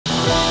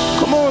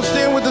Come on,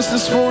 stand with us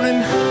this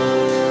morning.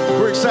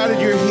 We're excited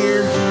you're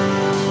here.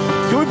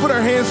 Can we put our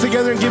hands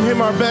together and give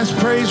him our best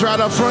praise right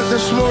up front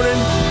this morning?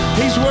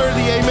 He's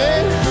worthy,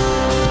 amen?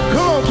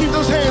 Come on, keep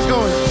those hands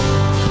going.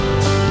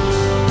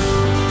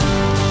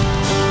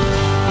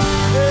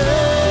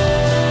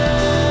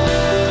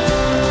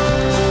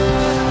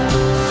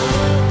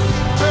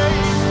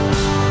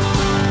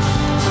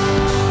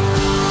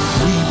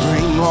 We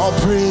bring all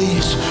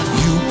praise,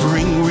 you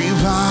bring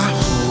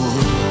revival.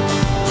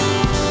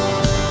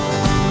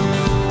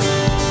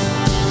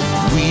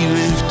 We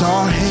lift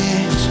our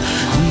hands,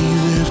 we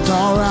lift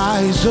our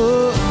eyes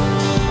up.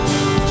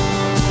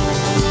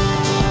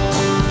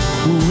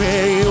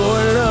 Where your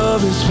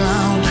love is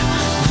found,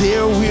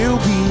 there will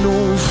be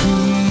no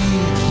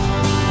fear.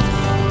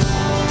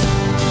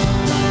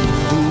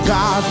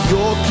 God,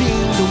 your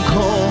kingdom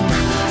come,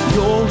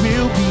 your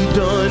will be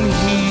done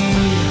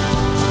here.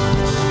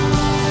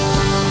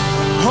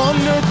 On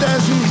earth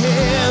as in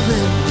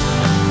heaven,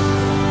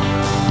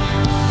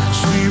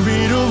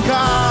 Spirit of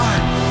God,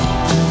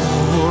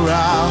 pour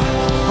out,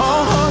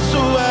 our hearts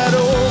are wide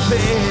open.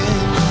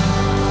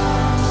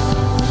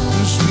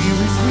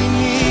 Spirit, we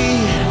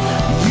need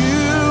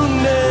you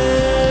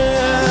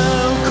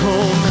now.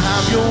 Come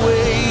have your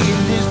way in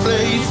this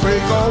place,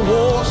 break our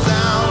walls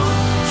down.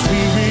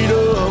 Spirit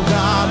of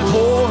God,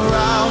 pour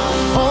out,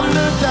 on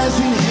earth as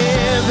in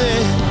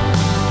heaven.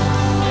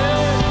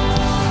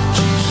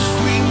 Jesus,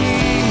 we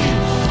need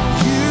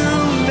you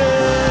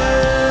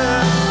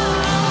now.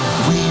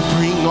 We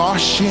bring our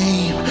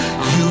shame,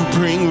 you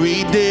bring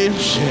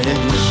redemption.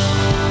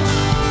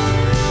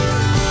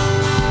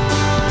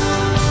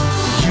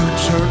 You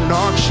turn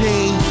our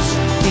chains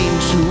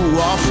into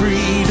our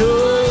freedom.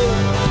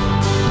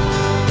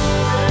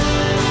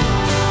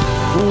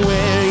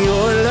 Where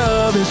your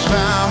love is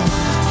found,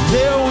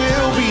 there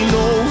will be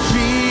no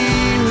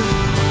fear.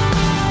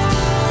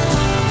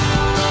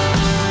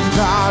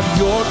 God,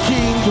 your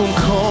kingdom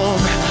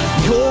come,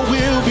 your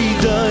will be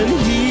done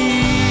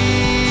here.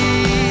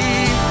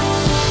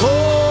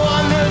 Oh,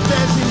 on earth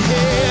as in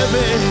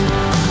heaven.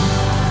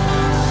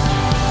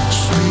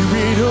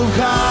 Spirit of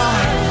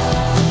God,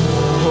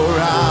 pour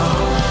out,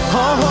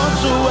 our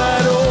hearts are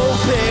wide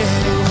open.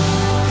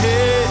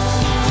 Hey,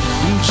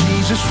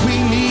 Jesus, we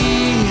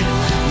need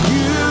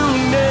you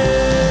now.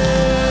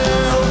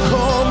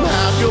 Come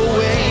have your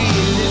way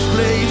in this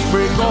place,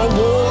 break our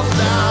walls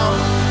down.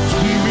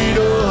 Spirit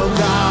of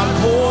God,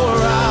 pour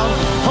out,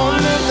 on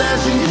earth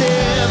as in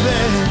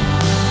heaven.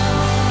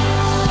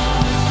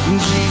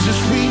 Jesus,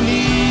 we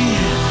need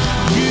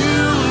you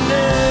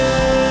now.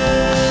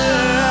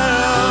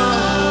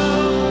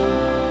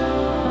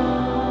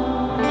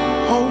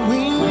 Oh, we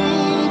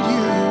need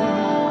you.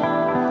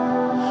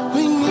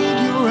 We need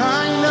you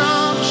right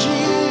now,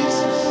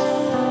 Jesus.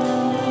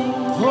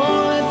 Oh,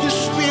 let your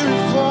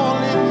spirit fall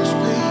in this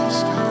place,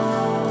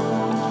 God.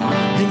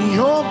 In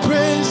your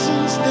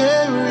presence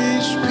there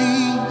is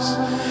peace.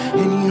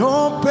 In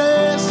your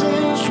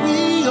presence we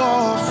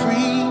are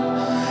free.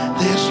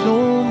 There's no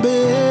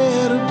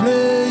better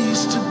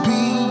place to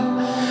be.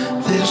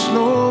 There's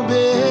no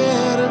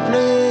better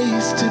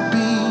place to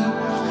be.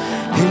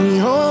 In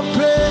your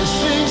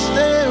presence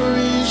there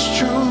is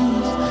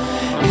truth.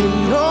 In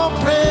your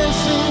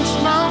presence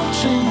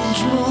mountains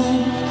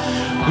move.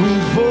 We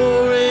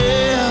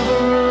forever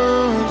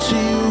run to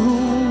you.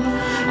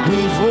 We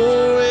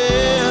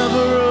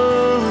forever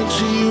run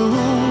to you.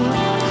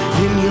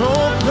 In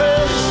your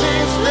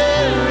presence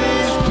there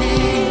is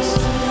peace.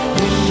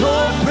 In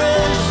your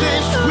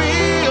presence we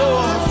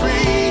are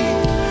free.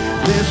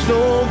 There's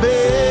no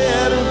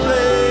better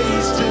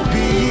place to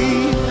be.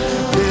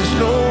 There's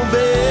no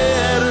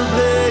better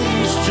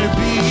place to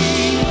be.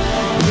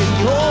 In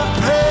your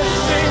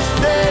presence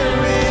there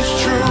is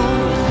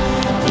truth.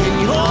 In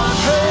your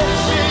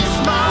presence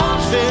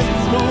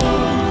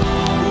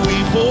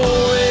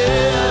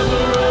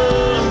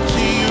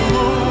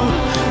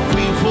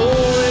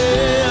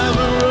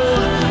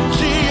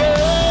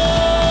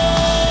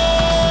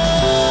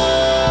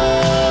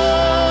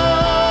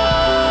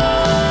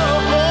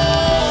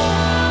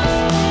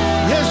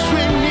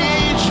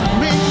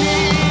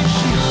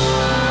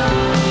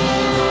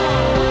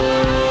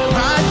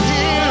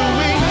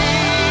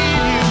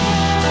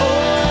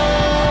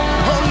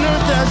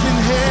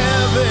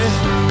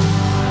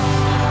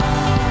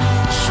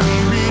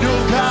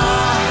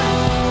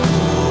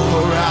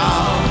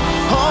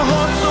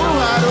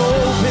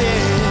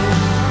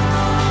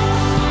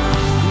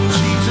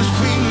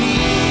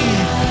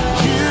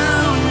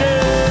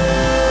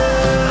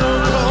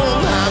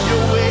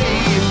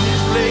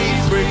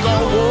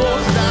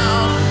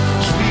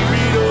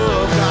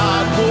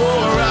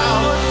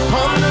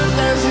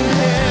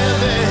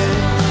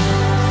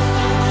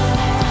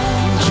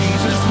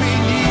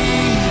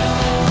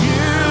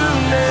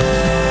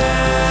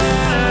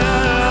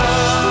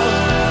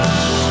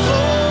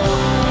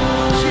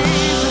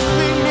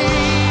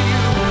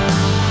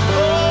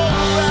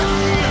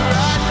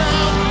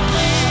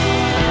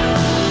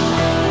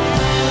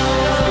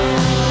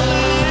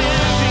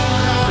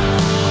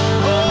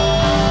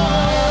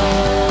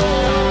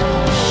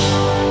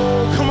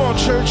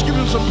give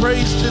him some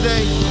praise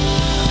today.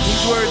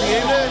 He's worthy,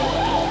 amen.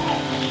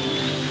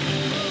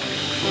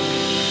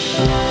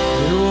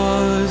 There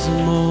was a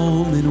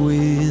moment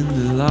when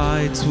the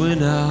lights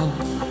went out.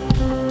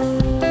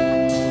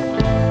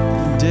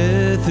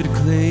 Death had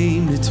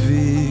claimed its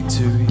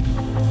victory.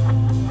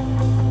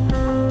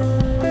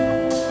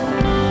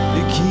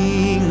 The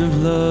King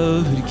of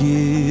Love had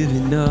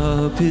given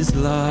up his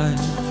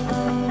life.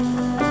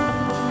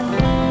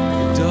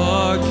 The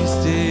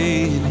darkest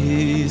day in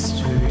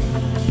history.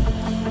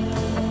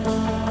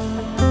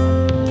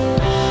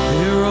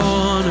 There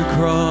on a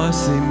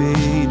cross they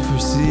made for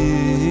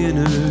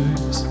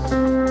sinners.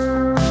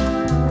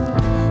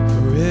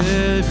 For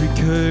every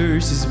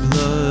curse his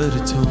blood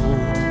atoned.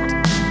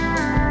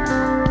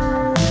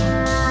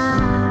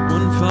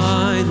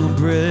 Final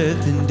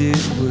breath and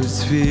it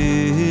was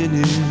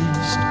finished,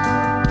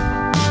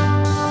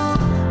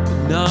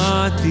 but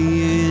not the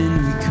end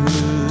we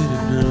could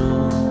have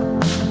known.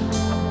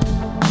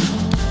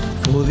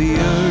 For the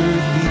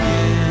earth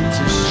began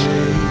to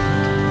shake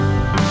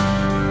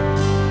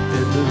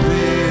and the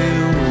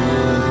veil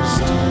was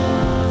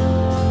torn.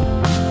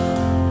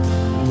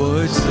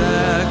 What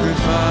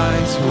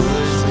sacrifice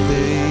was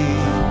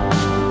made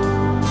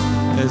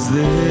as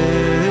the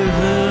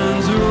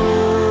heavens roared.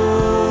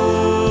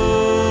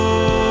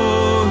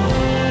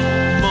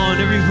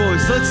 Every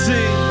voice, let's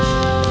sing.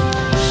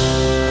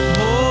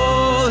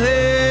 All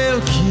hail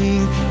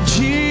King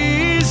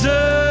Jesus.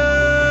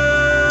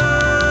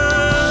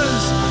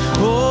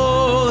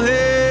 All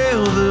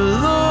hail the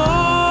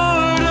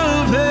Lord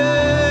of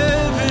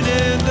heaven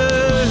and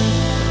earth.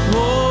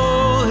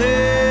 All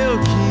hail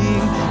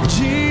King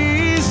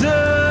Jesus.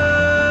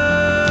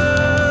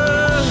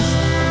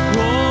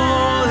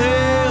 All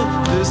hail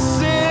the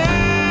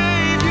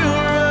Savior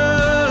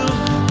of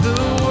the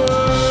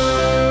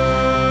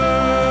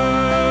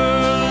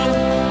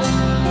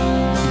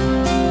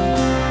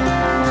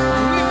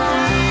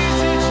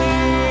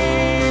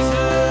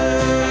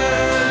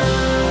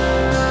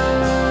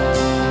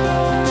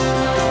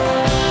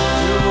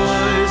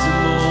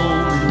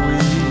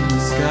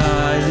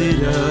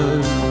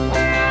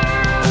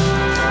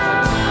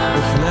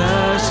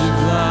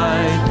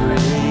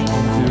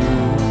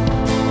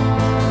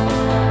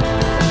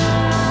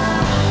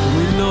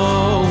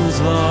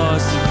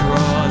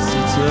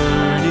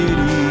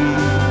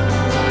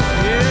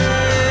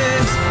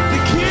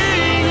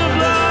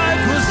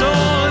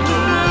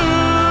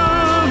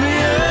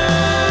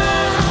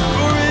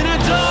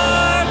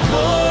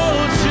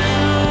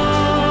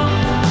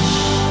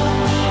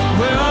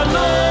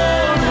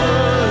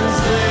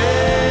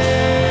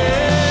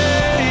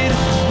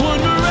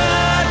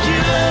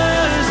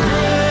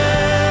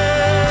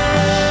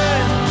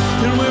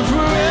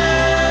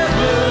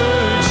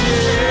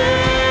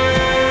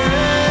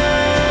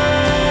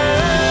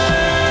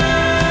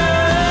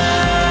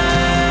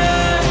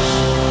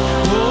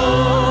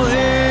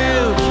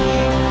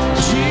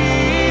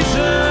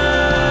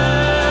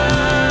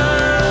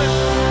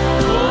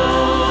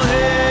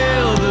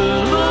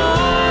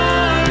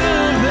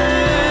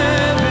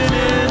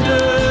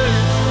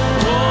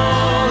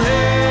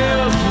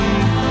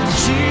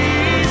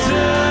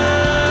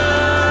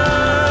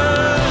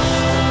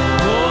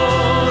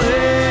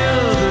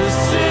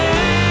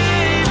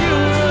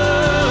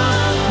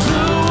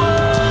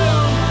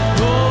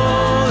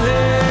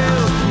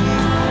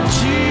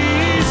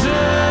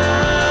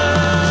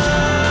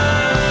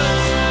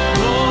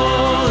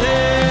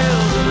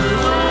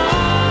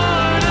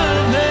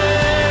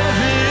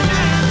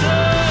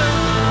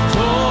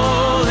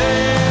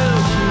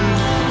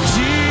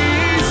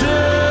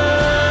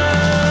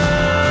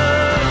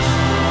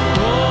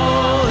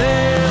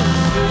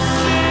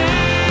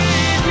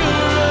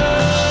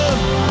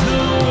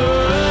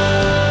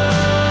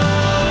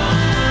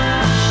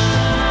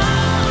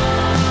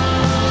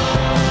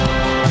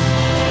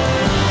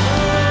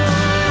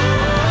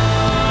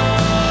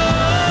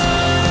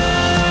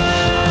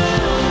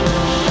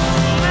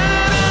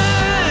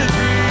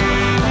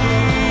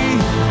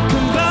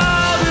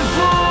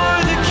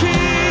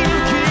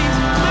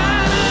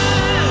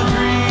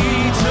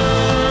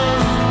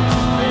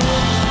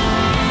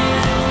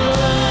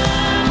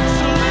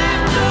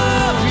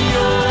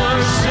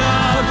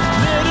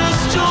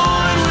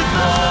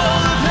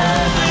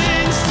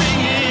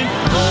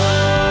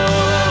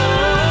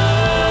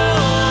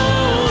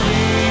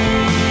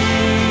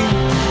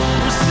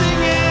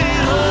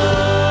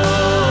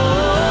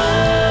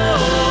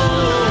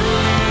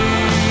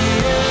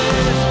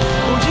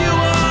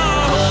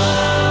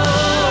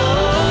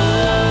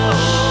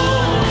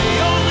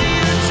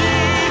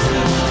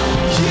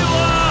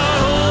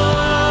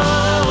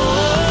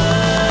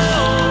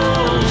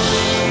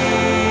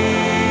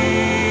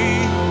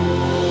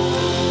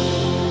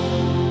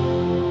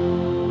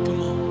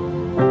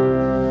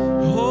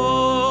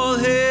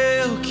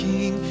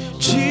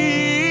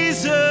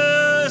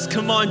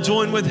on,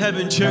 join with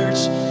heaven,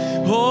 church.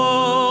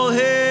 All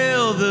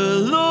hail the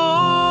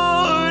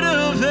Lord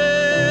of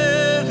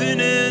heaven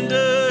and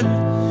earth.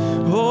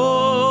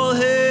 All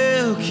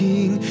hail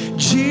King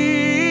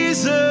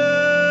Jesus.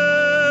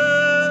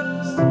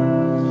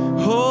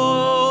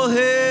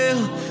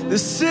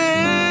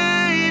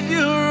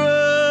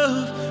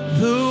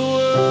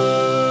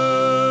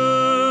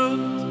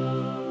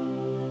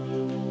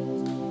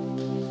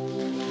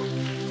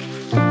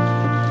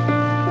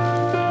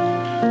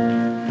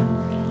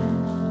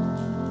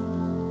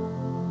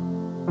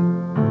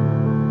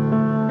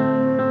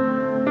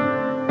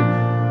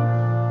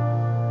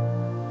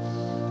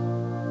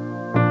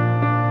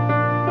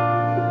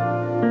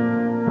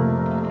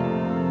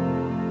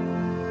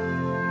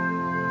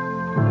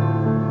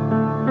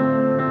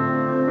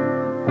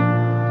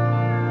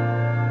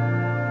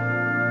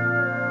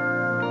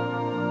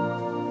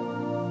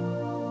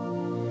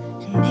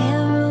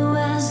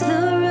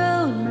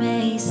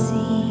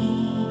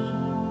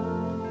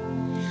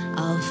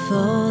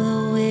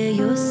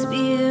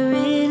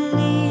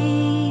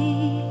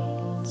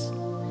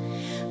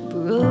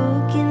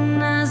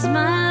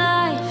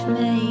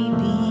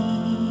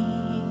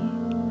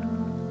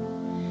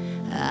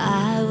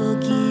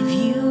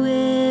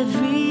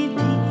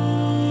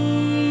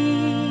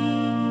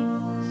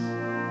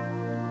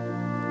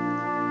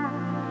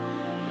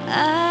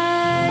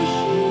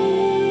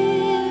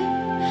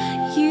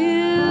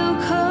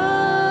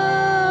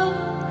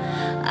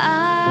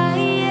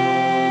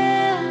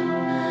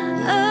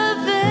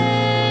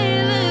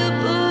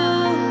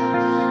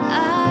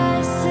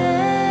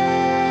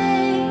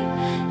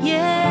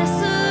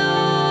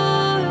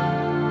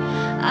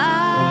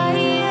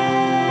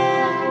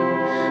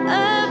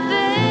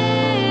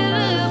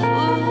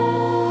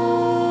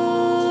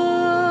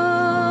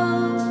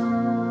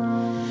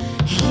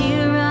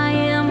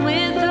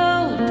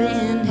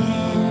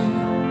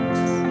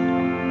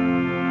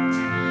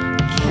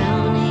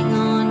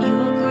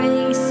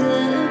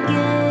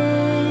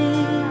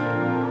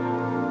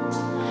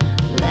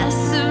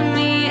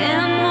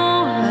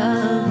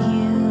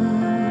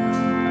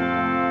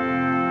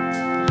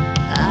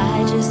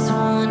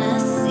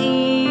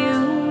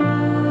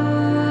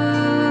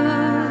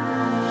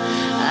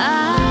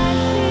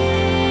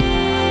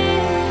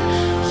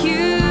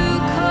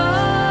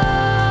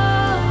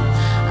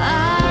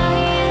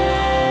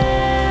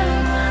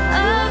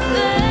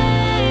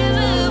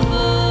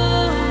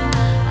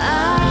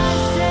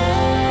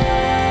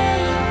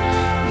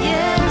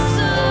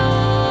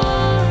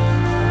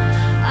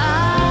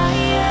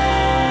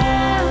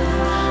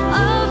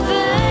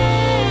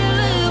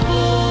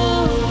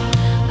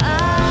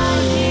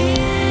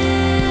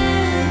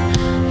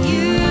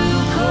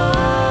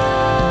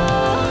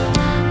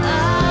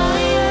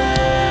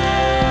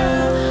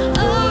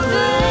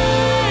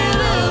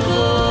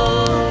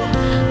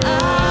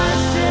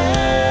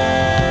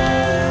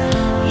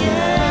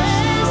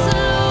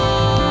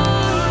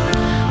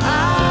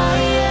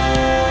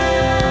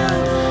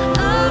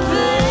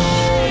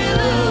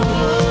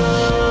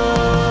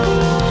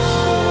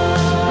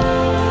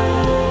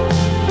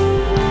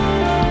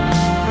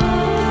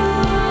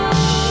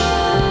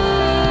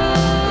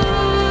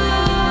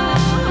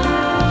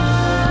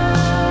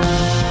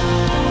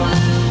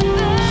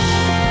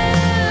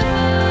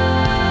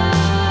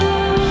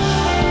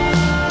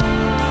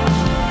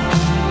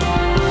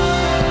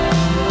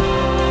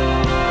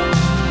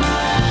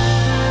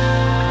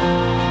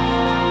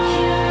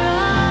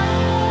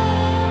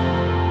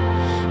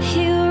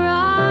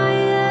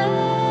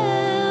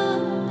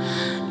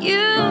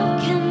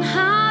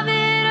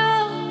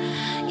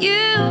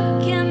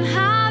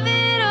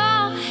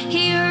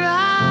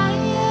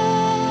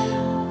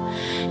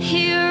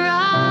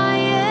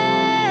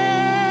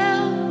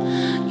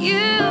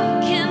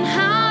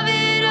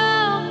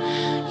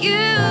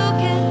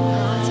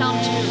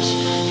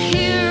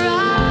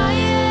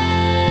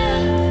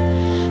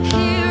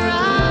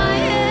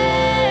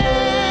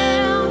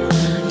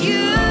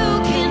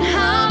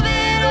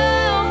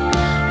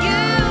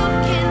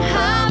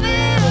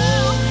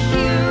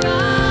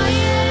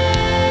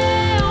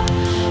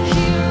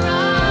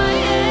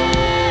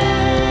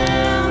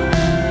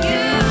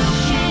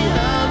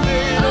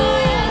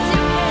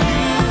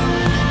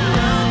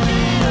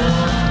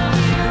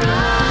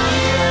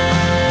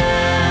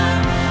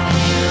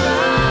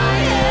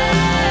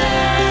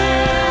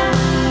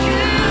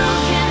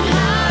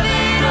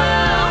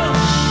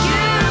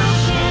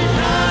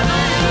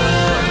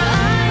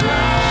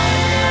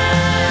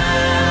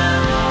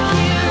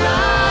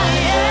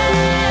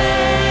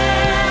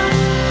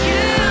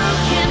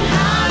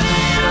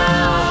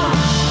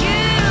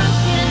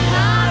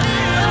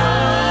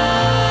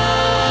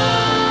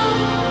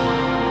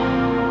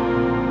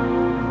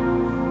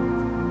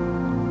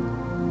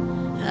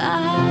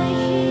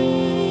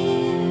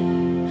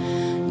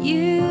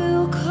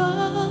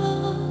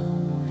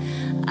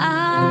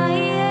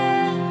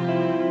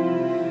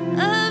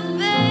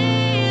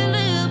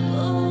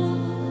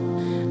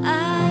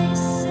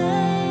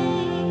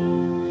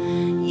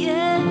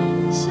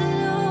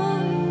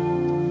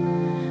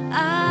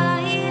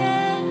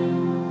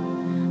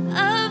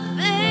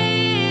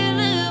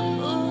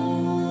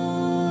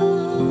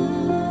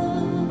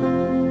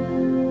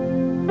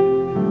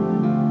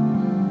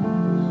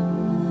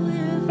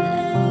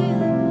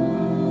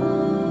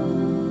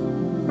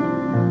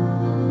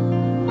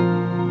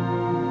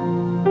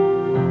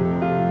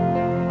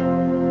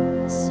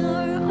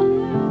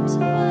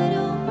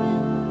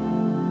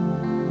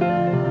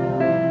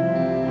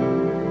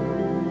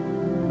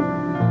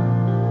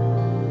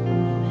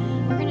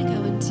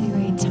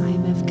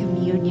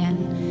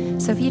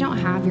 So if you don't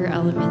have your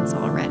elements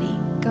already,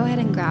 go ahead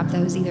and grab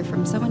those either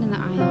from someone in the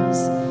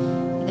aisles.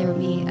 There will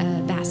be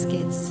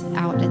baskets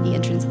out at the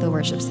entrance of the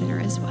worship center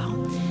as well.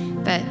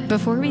 But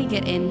before we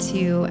get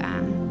into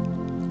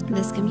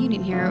this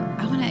communion here,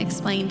 I want to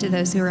explain to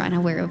those who are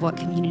unaware of what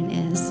communion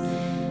is,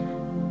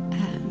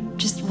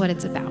 just what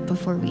it's about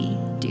before we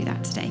do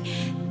that today.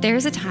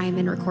 There's a time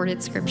in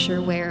recorded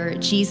scripture where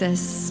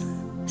Jesus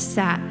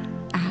sat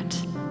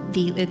at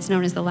it's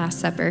known as the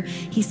Last Supper.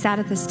 He sat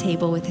at this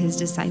table with his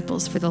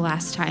disciples for the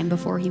last time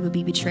before he would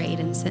be betrayed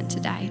and sent to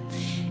die.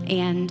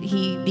 And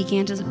he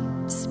began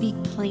to speak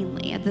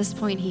plainly. At this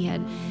point, he had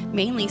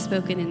mainly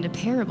spoken into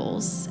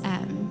parables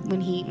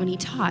when he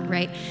taught,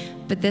 right?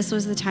 But this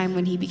was the time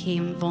when he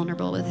became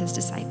vulnerable with his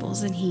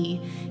disciples, and he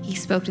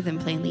spoke to them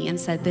plainly and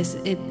said,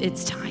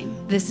 it's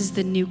time. This is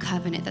the new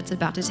covenant that's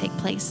about to take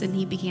place. And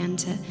he began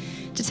to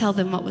tell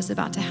them what was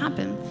about to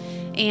happen.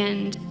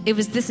 And it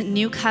was this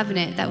new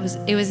covenant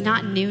it was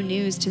not new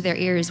news to their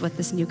ears what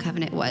this new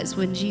covenant was.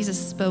 When Jesus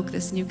spoke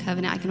this new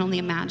covenant, I can only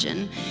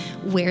imagine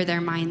where their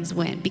minds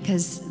went,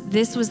 because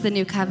this was the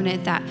new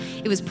covenant that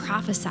it was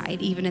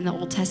prophesied even in the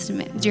Old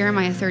Testament.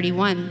 Jeremiah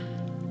 31,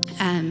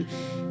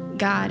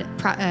 God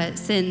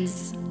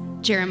sends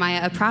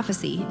Jeremiah a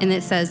prophecy, and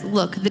it says,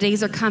 look, the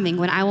days are coming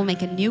when I will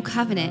make a new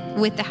covenant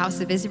with the house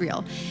of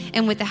Israel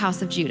and with the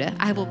house of Judah.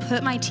 I will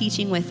put my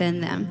teaching within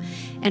them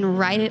and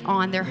write it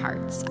on their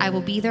hearts. I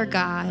will be their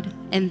God,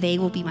 and they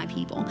will be my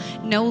people.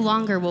 No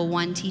longer will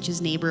one teach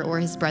his neighbor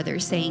or his brother,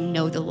 saying,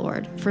 know the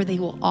Lord, for they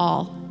will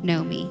all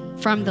know me,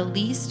 from the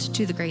least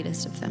to the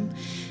greatest of them.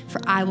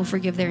 For I will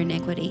forgive their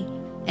iniquity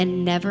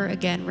and never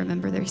again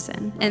remember their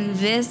sin. And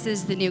this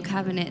is the new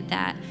covenant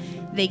that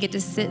they get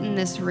to sit in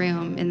this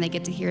room and they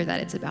get to hear that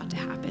it's about to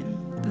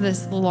happen.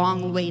 This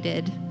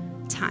long-awaited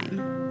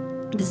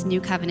time, this new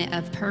covenant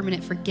of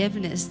permanent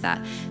forgiveness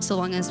that so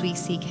long as we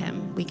seek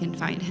him, we can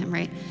find him,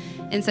 right?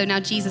 And so now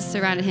Jesus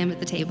surrounded them at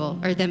the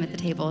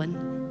table,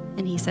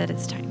 and he said,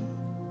 it's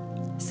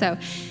time. So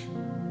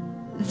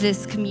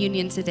this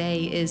communion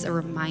today is a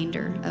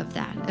reminder of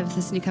that, of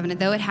this new covenant.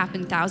 Though it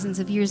happened thousands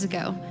of years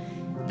ago,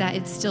 that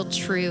it's still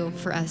true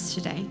for us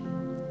today.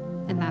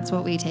 And that's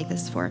what we take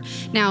this for.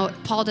 Now,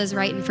 Paul does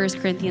write in 1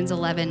 Corinthians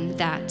 11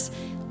 that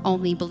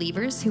only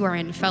believers who are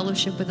in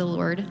fellowship with the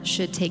Lord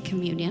should take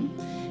communion.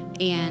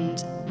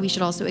 And we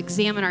should also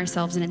examine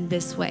ourselves and in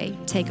this way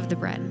take of the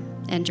bread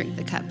and drink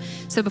the cup.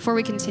 So before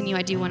we continue,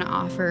 I do want to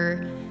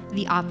offer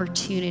the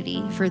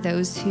opportunity for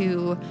those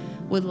who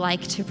would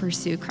like to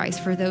pursue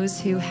Christ, for those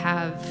who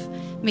have,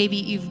 maybe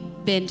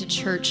you've been to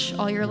church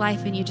all your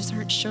life and you just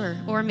aren't sure,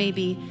 or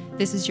maybe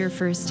this is your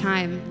first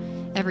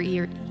time ever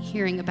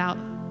hearing about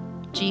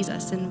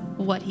Jesus and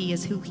what he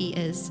is, who he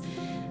is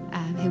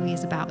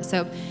about.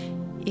 So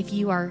if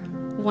you are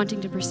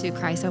wanting to pursue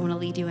Christ, I want to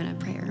lead you in a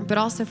prayer. But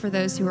also for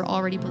those who are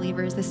already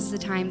believers, this is the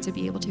time to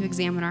be able to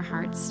examine our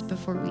hearts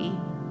before we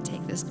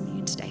take this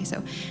communion today.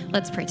 So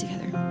let's pray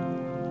together.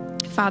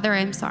 Father,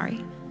 I'm sorry.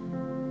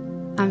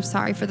 I'm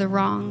sorry for the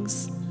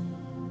wrongs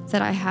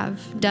that I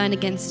have done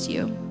against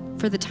you,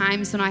 for the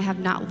times when I have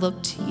not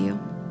looked to you.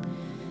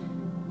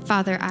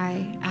 Father,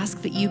 I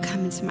ask that you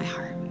come into my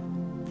heart,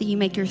 that you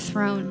make your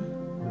throne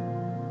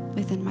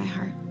within my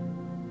heart.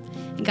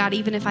 And God,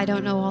 even if I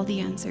don't know all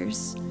the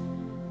answers,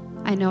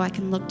 I know I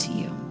can look to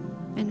you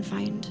and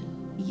find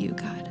you,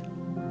 God.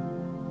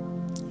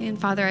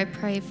 And Father, I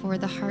pray for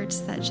the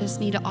hearts that just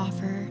need to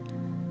offer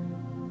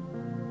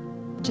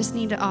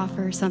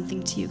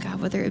something to you, God,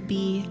 whether it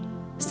be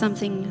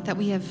something that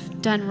we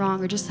have done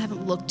wrong or just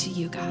haven't looked to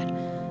you, God.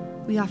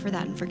 We offer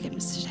that in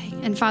forgiveness today.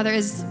 And Father,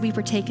 as we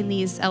partake in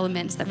these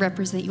elements that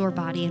represent your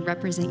body and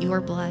represent your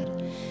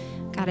blood,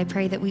 God, I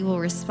pray that we will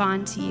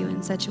respond to you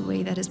in such a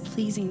way that is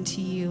pleasing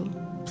to you,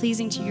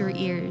 pleasing to your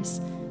ears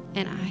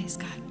and eyes,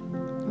 God.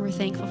 And we're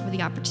thankful for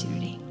the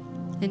opportunity.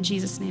 In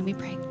Jesus' name we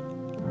pray.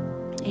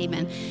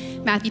 Amen.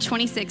 Matthew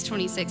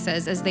 26:26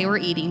 says, as they were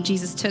eating,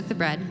 Jesus took the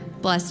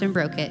bread, blessed and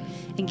broke it,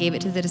 and gave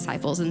it to the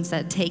disciples and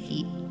said, take,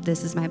 eat,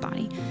 this is my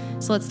body.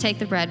 So let's take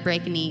the bread,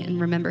 break and eat, and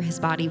remember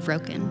his body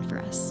broken for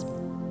us.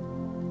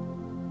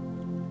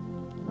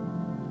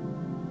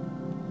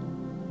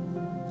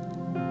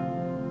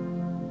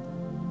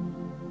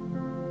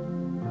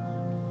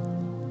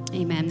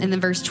 Amen. And then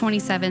verse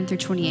 27 through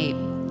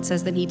 28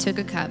 says, then he took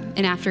a cup,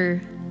 and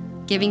after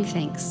giving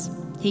thanks,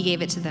 he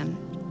gave it to them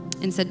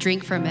and said,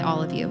 drink from it,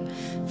 all of you,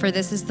 for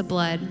this is the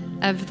blood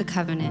of the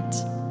covenant,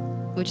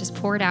 which is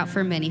poured out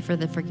for many for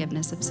the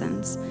forgiveness of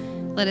sins.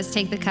 Let us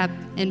take the cup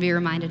and be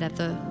reminded of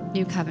the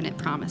new covenant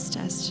promised to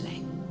us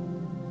today.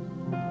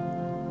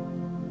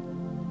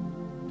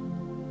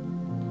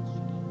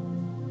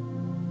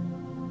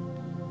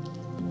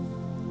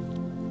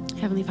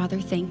 Heavenly Father,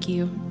 thank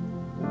you.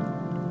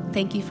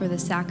 Thank you for the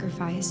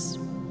sacrifice.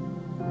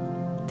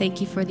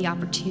 Thank you for the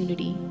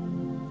opportunity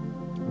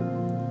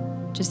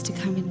just to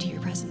come into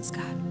your presence,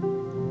 God.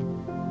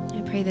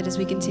 I pray that as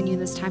we continue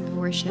this time of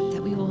worship,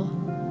 that we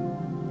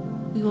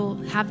will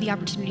have the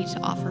opportunity to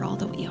offer all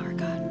that we are,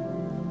 God.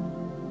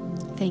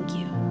 Thank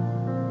you.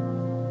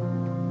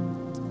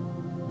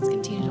 Let's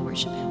continue to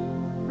worship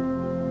him.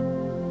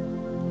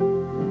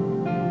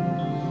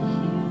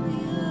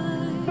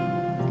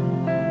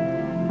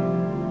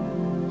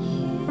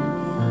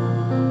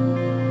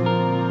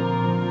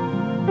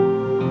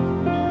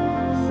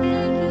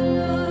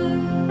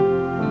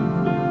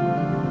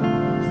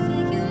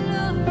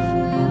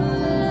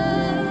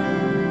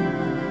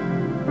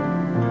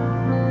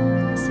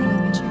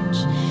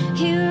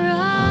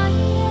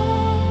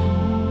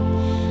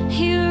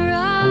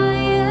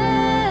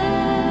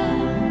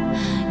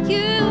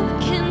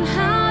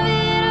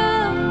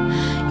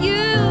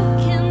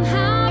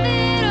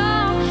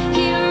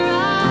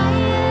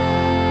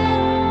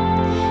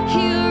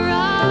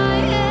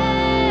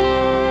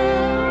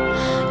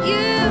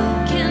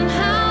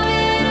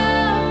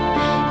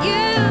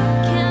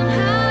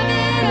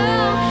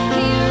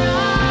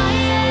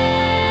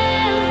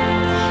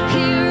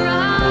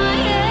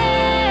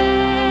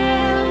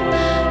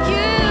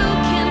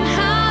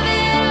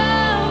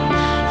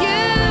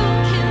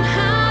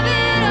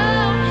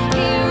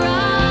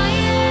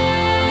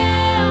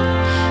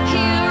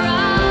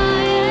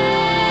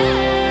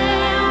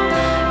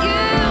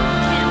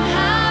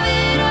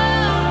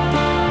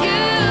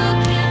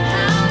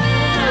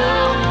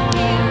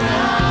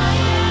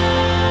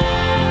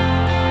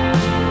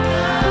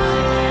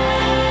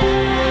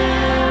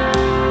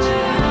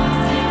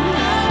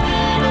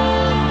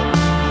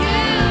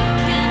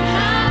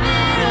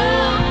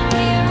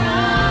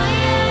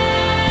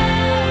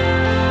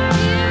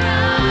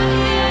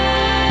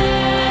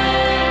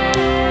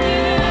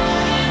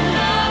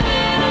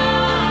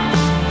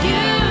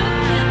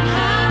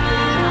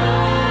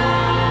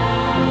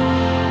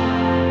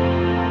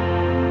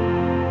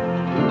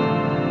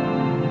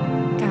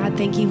 God,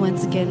 thank you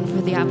once again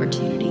for the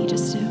opportunity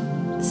just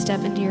to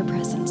step into your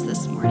presence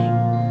this morning.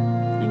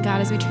 And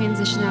God, as we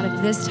transition out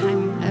of this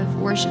time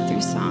of worship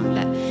through song,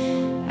 that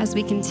as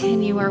we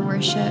continue our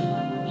worship,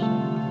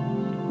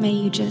 may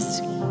you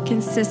just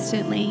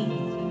consistently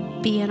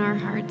be in our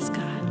hearts,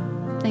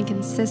 God, and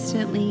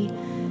consistently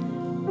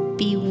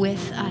be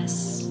with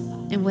us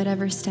in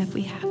whatever step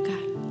we have,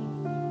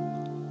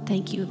 God.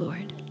 Thank you,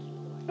 Lord.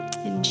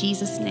 In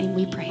Jesus' name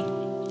we pray.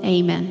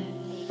 Amen.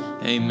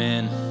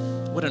 Amen.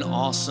 What an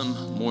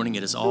awesome morning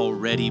it has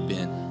already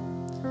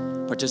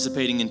been.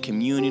 Participating in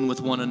communion with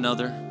one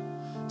another,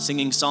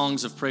 singing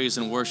songs of praise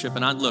and worship.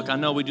 And I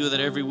know we do that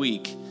every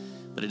week,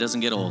 but it doesn't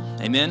get old.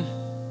 Amen.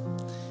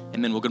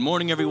 Amen. Well, good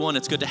morning, everyone.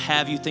 It's good to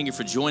have you. Thank you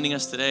for joining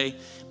us today.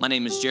 My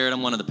name is Jared.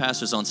 I'm one of the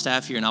pastors on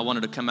staff here, and I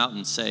wanted to come out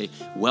and say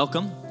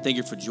welcome. Thank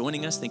you for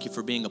joining us. Thank you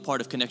for being a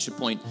part of Connection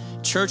Point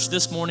Church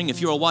this morning.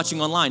 If you are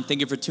watching online, thank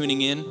you for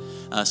tuning in.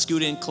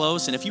 Scoot in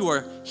close. And if you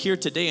are here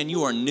today and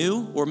you are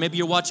new, or maybe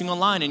you're watching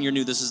online and you're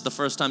new, this is the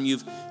first time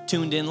you've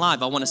tuned in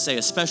live, I want to say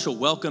a special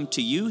welcome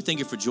to you. Thank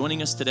you for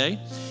joining us today.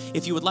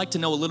 If you would like to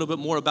know a little bit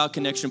more about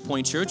Connection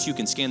Point Church, you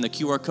can scan the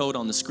QR code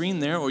on the screen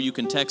there, or you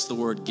can text the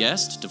word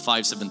guest to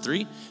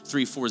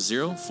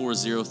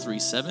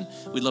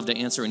 573-340-4037. We'd love to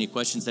answer any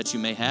questions that you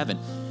may have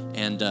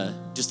and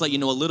just let you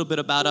know a little bit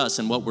about us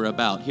and what we're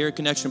about. Here at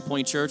Connection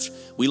Point Church,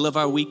 we love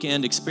our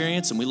weekend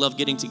experience and we love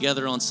getting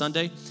together on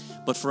Sunday.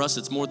 But for us,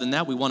 it's more than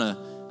that. We want to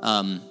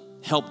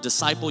help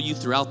disciple you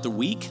throughout the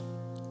week.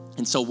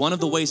 And so one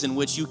of the ways in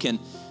which you can,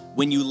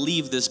 when you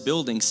leave this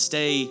building,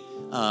 stay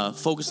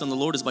focused on the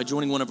Lord is by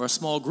joining one of our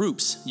small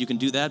groups. You can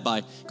do that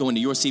by going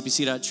to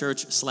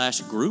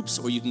yourcpc.church/groups,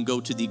 or you can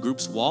go to the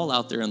groups wall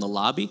out there in the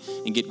lobby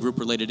and get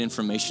group-related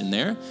information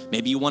there.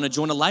 Maybe you want to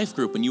join a life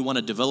group and you want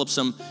to develop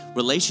some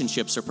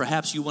relationships, or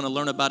perhaps you want to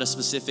learn about a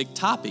specific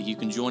topic. You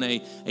can join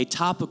a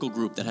topical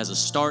group that has a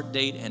start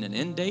date and an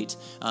end date.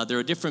 There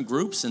are different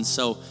groups, and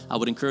so I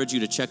would encourage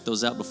you to check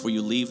those out before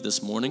you leave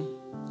this morning.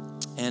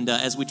 And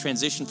as we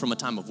transition from a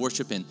time of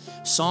worship and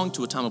song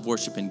to a time of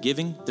worship and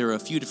giving, there are a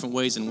few different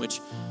ways in which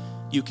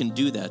you can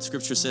do that.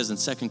 Scripture says in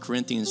 2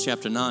 Corinthians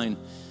chapter 9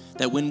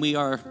 that when we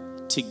are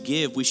to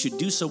give, we should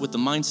do so with the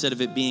mindset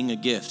of it being a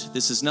gift.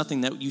 This is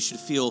nothing that you should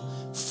feel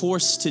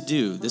forced to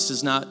do. This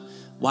is not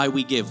why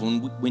we give.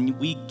 When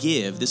we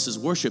give, this is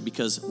worship,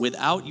 because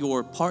without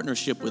your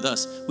partnership with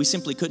us, we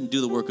simply couldn't do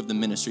the work of the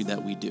ministry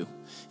that we do.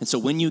 And so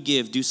when you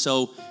give, do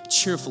so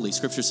cheerfully.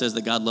 Scripture says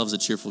that God loves a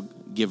cheerful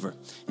giver.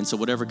 And so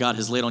whatever God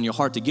has laid on your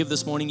heart to give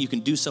this morning, you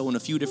can do so in a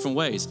few different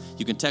ways.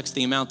 You can text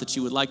the amount that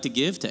you would like to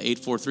give to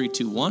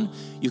 84321.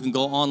 You can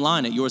go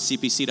online at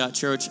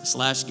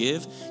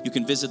yourcpc.church/give. You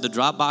can visit the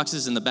drop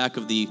boxes in the back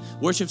of the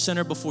worship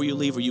center before you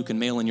leave, or you can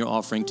mail in your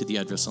offering to the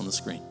address on the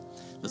screen.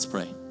 Let's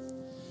pray.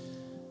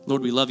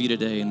 Lord, we love you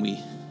today, and we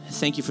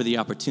thank you for the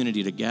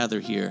opportunity to gather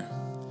here.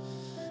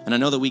 And I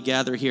know that we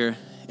gather here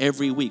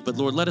every week, but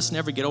Lord, let us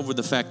never get over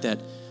the fact that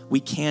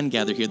we can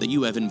gather here, that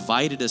you have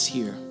invited us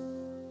here.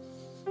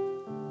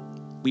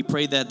 We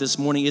pray that this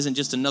morning isn't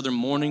just another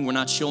morning. We're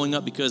not showing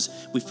up because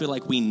we feel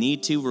like we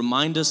need to.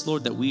 Remind us,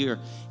 Lord, that we are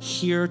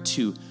here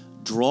to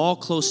draw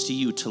close to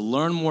you, to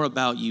learn more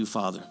about you,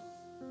 Father,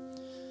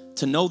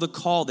 to know the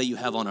call that you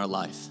have on our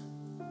life.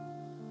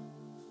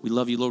 We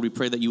love you, Lord. We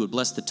pray that you would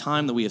bless the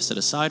time that we have set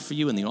aside for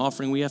you and the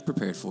offering we have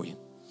prepared for you.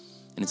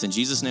 And it's in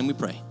Jesus' name we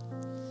pray.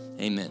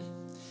 Amen.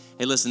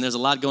 Hey, listen, there's a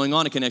lot going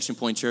on at Connection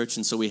Point Church,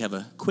 and so we have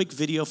a quick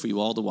video for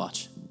you all to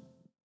watch.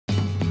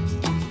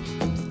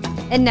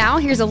 And now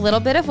here's a little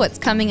bit of what's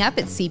coming up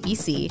at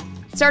CPC.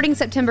 Starting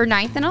September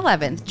 9th and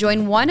 11th,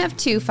 join one of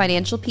 2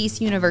 Financial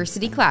Peace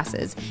University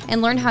classes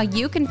and learn how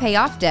you can pay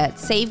off debt,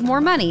 save more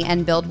money,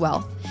 and build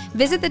wealth.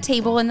 Visit the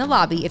table in the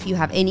lobby if you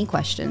have any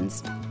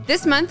questions.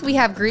 This month, we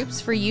have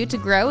groups for you to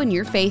grow in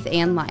your faith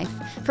and life.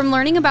 From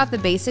learning about the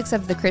basics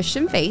of the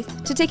Christian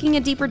faith to taking a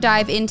deeper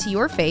dive into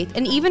your faith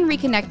and even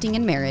reconnecting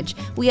in marriage,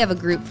 we have a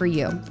group for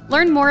you.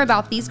 Learn more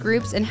about these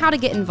groups and how to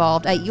get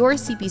involved at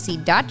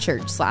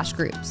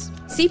yourcpc.church/groups.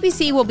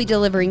 CPC will be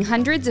delivering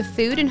hundreds of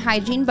food and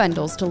hygiene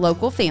bundles to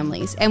local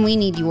families, and we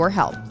need your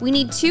help. We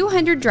need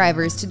 200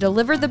 drivers to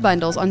deliver the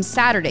bundles on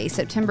Saturday,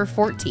 September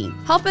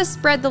 14th. Help us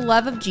spread the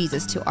love of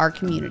Jesus to our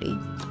community.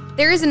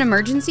 There is an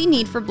emergency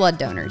need for blood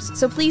donors,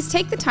 so please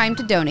take the time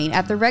to donate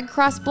at the Red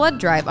Cross Blood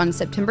Drive on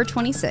September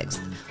 26th.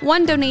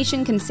 One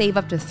donation can save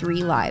up to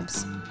 3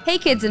 lives. Hey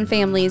kids and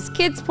families,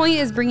 Kids Point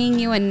is bringing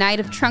you a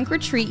night of trunk or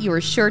treat you are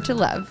sure to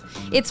love.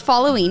 It's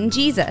following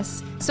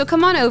Jesus. So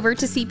come on over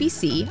to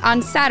CPC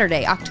on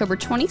Saturday, October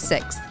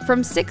 26th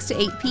from 6 to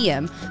 8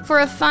 p.m. for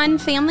a fun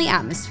family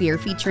atmosphere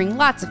featuring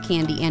lots of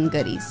candy and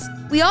goodies.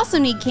 We also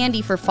need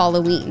candy for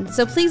Halloween,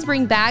 so please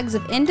bring bags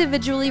of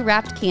individually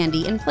wrapped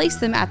candy and place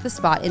them at the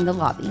spot in the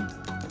lobby.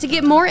 To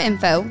get more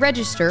info,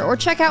 register, or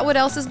check out what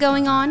else is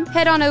going on,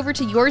 head on over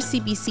to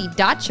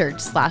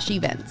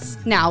yourcpc.church/events.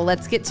 Now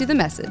let's get to the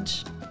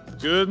message.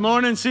 Good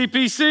morning,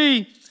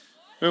 CPC.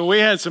 Well, we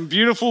had some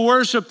beautiful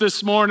worship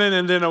this morning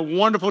and then a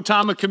wonderful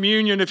time of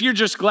communion. If you're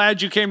just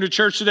glad you came to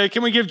church today,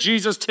 can we give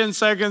Jesus 10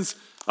 seconds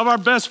of our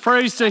best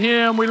praise to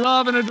him? We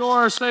love and adore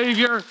our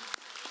Savior.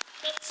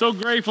 So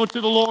grateful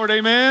to the Lord,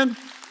 amen.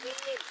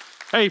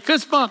 Hey,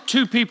 fist bump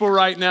two people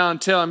right now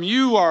and tell them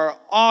you are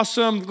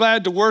awesome.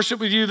 Glad to worship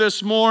with you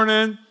this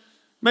morning.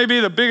 Maybe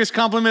the biggest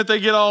compliment they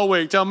get all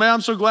week. Tell them, man,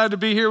 I'm so glad to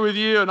be here with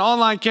you. And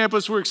online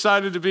campus, we're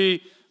excited to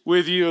be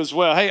with you as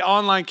well. Hey,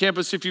 online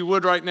campus, if you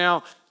would right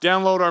now,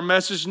 download our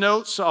message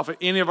notes off of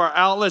any of our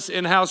outlets.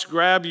 In-house,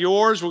 grab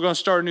yours. We're going to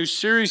start a new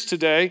series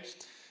today.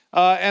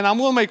 And I'm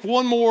going to make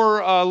one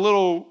more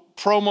little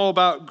promo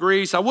about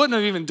Greece. I wouldn't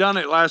have even done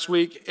it last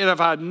week if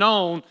I'd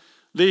known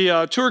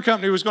the tour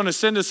company was going to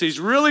send us these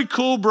really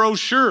cool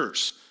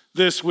brochures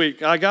this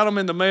week. I got them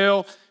in the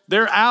mail.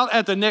 They're out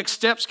at the Next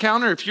Steps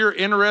counter if you're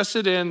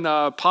interested in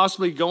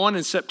possibly going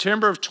in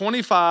September of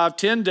 25,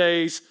 10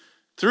 days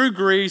through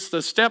Greece,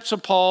 the Steps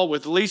of Paul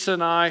with Lisa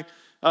and I.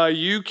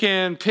 You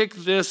can pick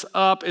this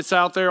up. It's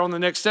out there on the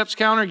Next Steps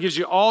counter. It gives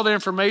you all the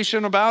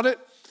information about it,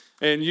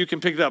 and you can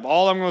pick it up.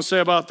 All I'm going to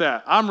say about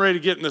that, I'm ready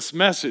to get in this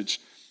message.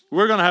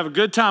 We're going to have a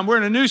good time. We're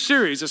in a new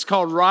series. It's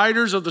called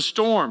Riders of the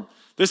Storm.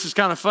 This is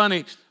kind of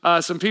funny.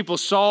 Some people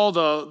saw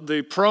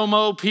the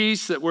promo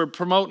piece that we're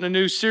promoting a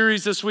new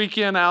series this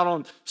weekend out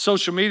on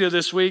social media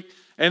this week,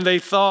 and they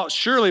thought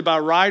surely by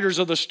Riders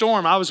of the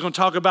Storm, I was going to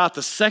talk about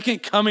the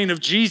second coming of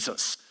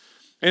Jesus.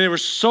 And they were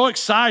so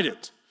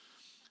excited.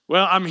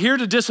 Well, I'm here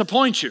to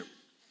disappoint you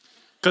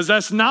because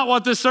that's not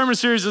what this sermon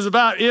series is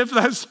about, if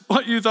that's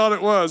what you thought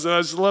it was. And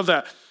I just love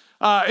that.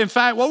 In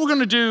fact, what we're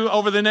going to do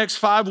over the next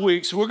 5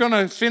 weeks, we're going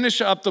to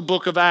finish up the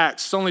book of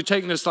Acts. It's only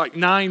taken us like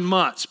 9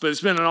 months, but it's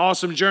been an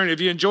awesome journey.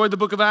 Have you enjoyed the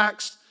book of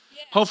Acts?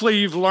 Yeah. Hopefully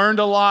you've learned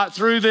a lot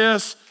through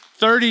this.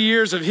 30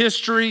 years of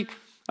history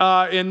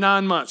in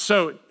 9 months.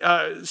 So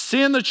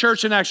seeing the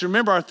church in action.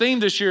 Remember, our theme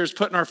this year is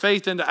putting our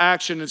faith into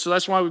action, and so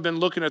that's why we've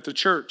been looking at the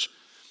church.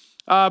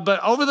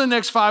 But over the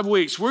next 5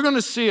 weeks, we're going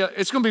to see,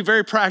 it's going to be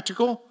very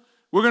practical.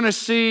 We're going to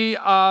see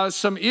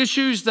some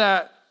issues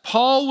that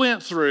Paul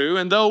went through,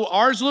 and though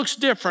ours looks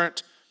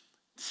different,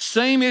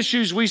 same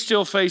issues we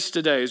still face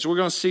today, as we're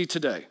going to see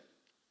today.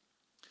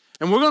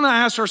 And we're going to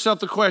ask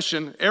ourselves the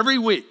question every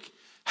week,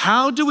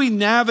 how do we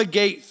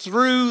navigate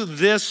through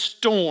this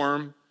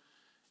storm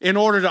in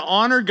order to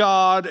honor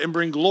God and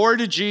bring glory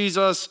to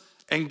Jesus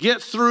and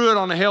get through it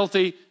on a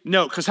healthy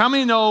note? Because how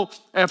many know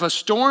if a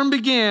storm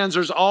begins,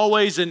 there's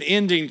always an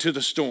ending to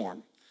the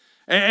storm?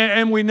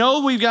 And we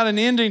know we've got an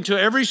ending to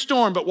every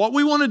storm, but what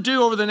we want to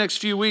do over the next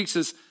few weeks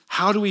is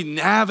how do we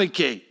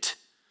navigate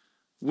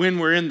when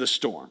we're in the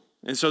storm?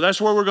 And so that's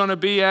where we're going to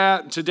be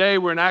at. Today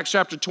we're in Acts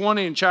chapter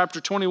 20 and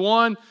chapter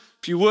 21.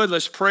 If you would,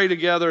 let's pray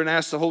together and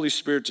ask the Holy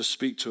Spirit to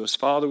speak to us.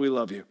 Father, we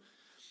love you.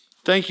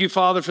 Thank you,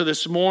 Father, for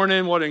this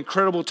morning. What an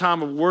incredible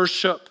time of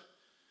worship.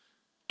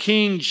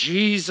 King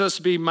Jesus,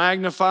 be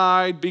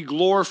magnified, be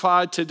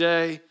glorified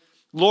today.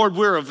 Lord,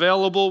 we're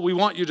available. We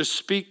want you to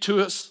speak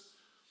to us.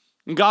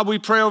 And God, we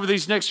pray over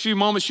these next few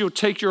moments, you'll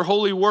take your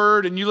holy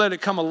word and you let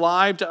it come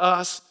alive to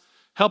us.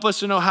 Help us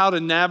to know how to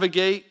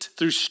navigate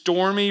through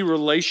stormy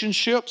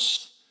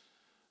relationships,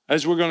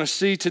 as we're going to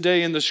see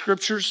today in the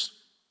scriptures.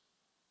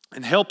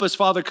 And help us,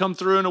 Father, come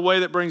through in a way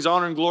that brings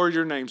honor and glory to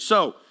your name.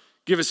 So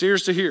give us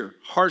ears to hear,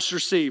 hearts to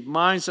receive,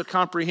 minds to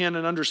comprehend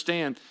and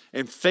understand,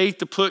 and faith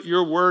to put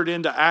your word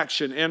into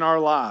action in our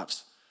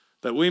lives,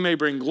 that we may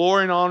bring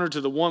glory and honor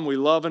to the one we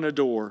love and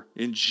adore.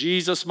 In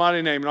Jesus'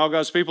 mighty name. And all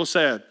God's people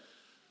said,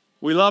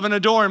 we love and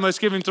adore him. Let's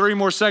give him 3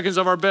 more seconds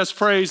of our best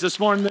praise this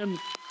morning. Then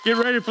get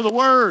ready for the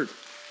word.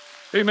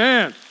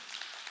 Amen.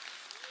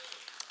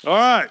 All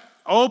right.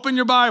 Open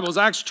your Bibles.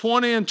 Acts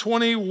 20 and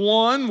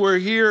 21. We're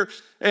here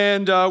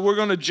and we're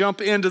going to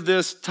jump into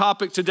this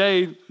topic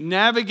today,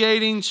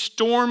 navigating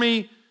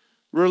stormy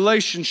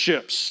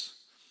relationships.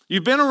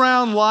 You've been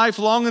around life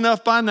long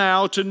enough by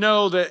now to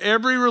know that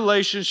every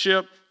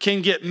relationship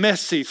can get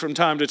messy from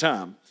time to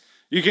time.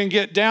 You can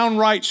get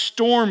downright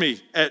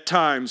stormy at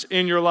times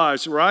in your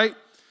lives, right?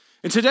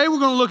 And today we're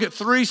going to look at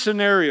 3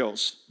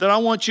 scenarios that I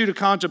want you to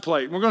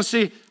contemplate. We're going to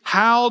see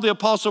how the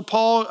Apostle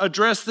Paul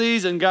addressed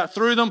these and got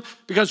through them,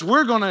 because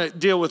we're going to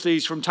deal with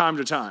these from time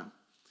to time.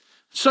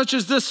 Such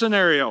as this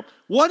scenario.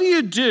 What do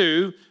you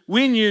do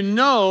when you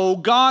know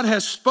God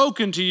has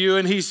spoken to you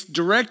and he's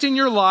directing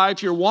your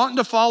life, you're wanting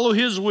to follow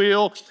his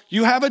will,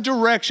 you have a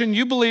direction,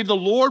 you believe the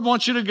Lord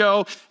wants you to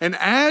go, and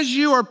as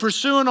you are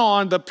pursuing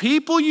on, the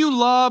people you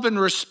love and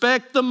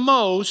respect the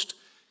most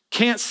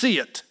can't see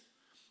it,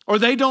 or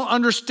they don't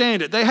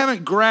understand it. They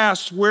haven't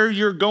grasped where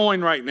you're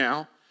going right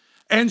now.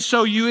 And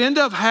so you end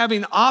up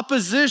having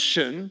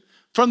opposition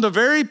from the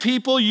very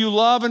people you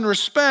love and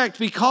respect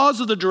because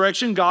of the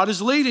direction God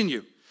is leading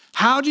you.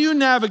 How do you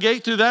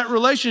navigate through that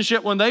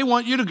relationship when they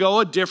want you to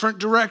go a different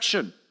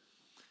direction?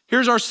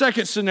 Here's our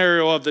second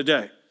scenario of the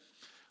day.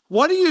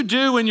 What do you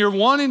do when you're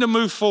wanting to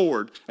move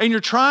forward and you're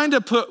trying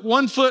to put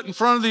one foot in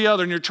front of the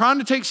other and you're trying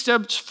to take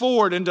steps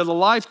forward into the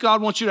life God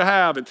wants you to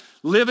have and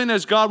living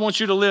as God wants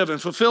you to live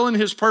and fulfilling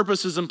his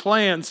purposes and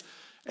plans?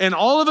 And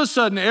all of a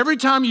sudden, every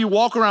time you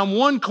walk around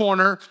one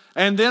corner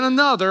and then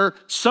another,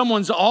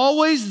 someone's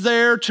always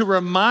there to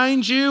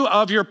remind you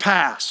of your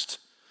past.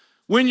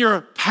 When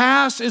your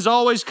past is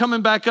always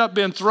coming back up,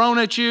 being thrown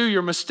at you,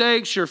 your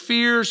mistakes, your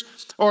fears,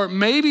 or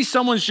maybe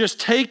someone's just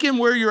taken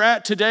where you're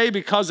at today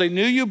because they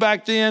knew you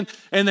back then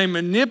and they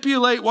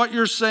manipulate what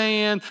you're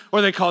saying,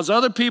 or they cause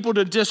other people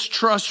to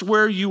distrust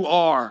where you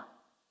are.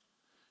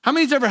 How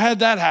many's ever had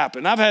that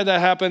happen? I've had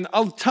that happen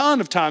a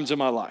ton of times in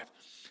my life.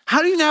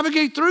 How do you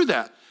navigate through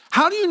that?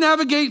 How do you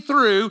navigate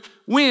through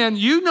when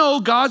you know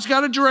God's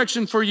got a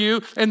direction for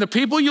you and the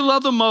people you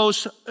love the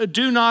most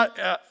do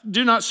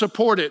not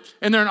support it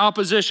and they're in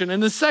opposition?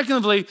 And then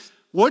secondly,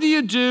 what do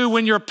you do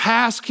when your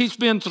past keeps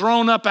being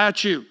thrown up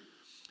at you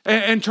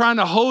and trying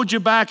to hold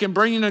you back and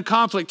bring you into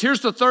conflict?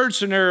 Here's the third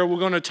scenario we're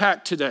going to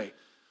attack today.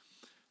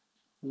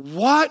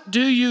 What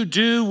do you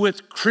do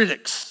with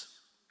critics?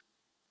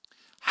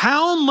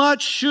 How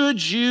much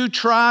should you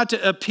try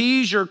to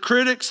appease your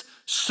critics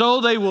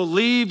so they will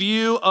leave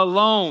you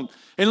alone?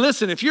 And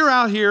listen, if you're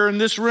out here in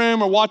this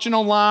room or watching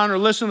online or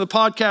listening to the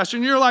podcast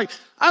and you're like,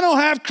 I don't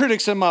have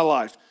critics in my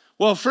life.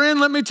 Well, friend,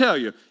 let me tell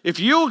you, if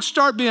you'll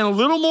start being a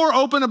little more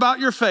open about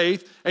your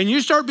faith and you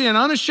start being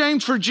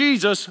unashamed for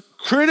Jesus,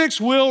 critics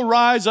will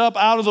rise up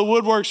out of the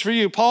woodworks for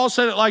you. Paul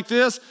said it like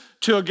this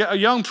to a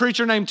young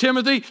preacher named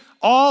Timothy: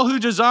 all who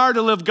desire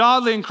to live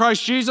godly in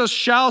Christ Jesus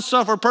shall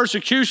suffer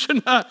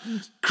persecution.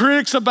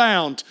 Critics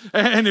abound.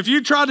 And if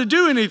you try to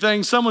do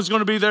anything, someone's going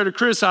to be there to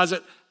criticize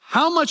it.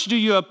 How much do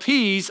you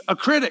appease a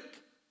critic?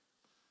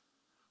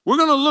 We're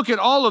going to look at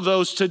all of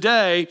those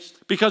today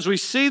because we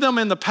see them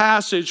in the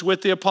passage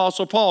with the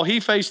Apostle Paul. He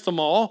faced them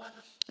all,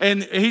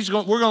 and we're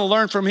going to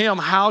learn from him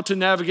how to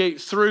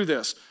navigate through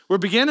this. We're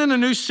beginning a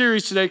new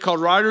series today called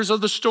Riders of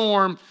the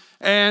Storm.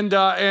 And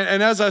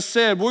as I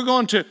said, we're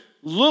going to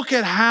look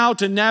at how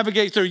to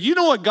navigate through. You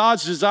know what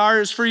God's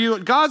desire is for you?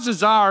 God's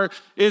desire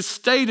is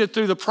stated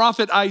through the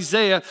prophet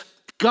Isaiah.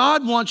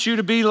 God wants you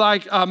to be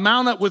like,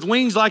 mount up with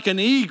wings like an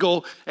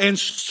eagle and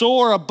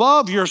soar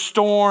above your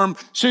storm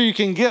so you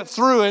can get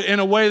through it in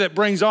a way that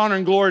brings honor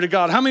and glory to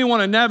God. How many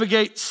want to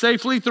navigate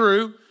safely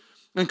through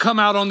and come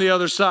out on the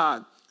other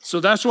side? So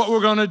that's what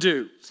we're going to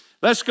do.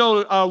 Let's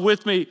go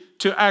with me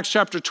to Acts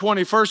chapter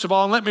 20, first of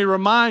all, and let me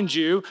remind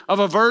you of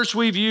a verse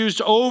we've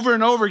used over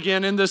and over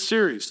again in this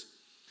series.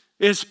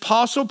 It's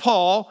Apostle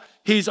Paul.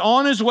 He's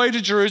on his way to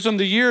Jerusalem.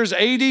 The year is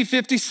AD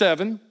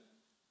 57,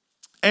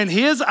 and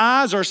his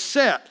eyes are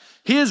set.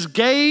 His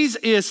gaze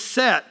is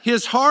set.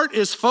 His heart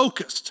is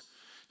focused.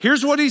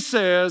 Here's what he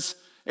says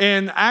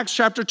in Acts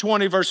chapter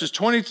 20, verses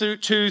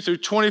 22 through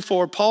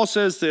 24. Paul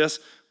says this.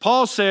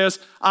 Paul says,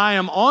 I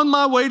am on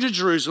my way to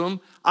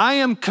Jerusalem. I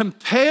am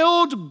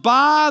compelled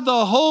by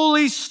the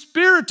Holy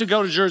Spirit to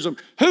go to Jerusalem.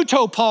 Who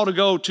told Paul to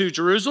go to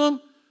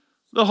Jerusalem?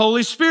 The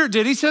Holy Spirit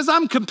did. He says,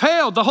 I'm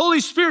compelled. The Holy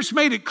Spirit's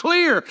made it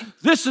clear.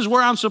 This is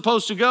where I'm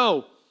supposed to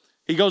go.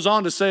 He goes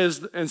on to says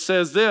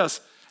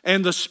this,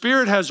 and the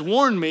Spirit has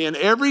warned me in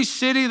every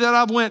city that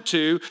I've went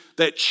to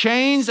that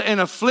chains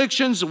and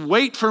afflictions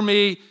wait for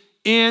me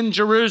in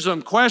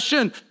Jerusalem.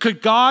 Question,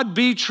 could God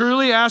be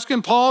truly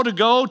asking Paul to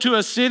go to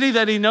a city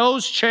that he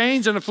knows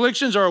chains and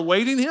afflictions are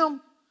awaiting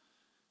him?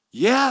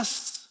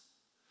 Yes.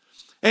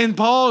 And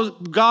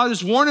God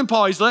is warning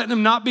Paul. He's letting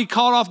him not be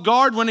caught off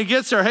guard when he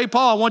gets there. Hey,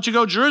 Paul, I want you to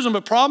go to Jerusalem,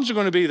 but problems are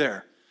going to be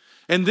there.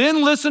 And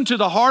then listen to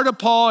the heart of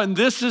Paul, and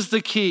this is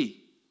the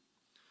key.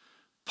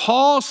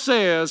 Paul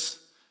says,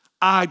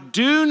 I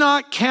do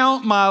not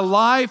count my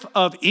life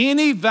of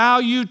any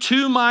value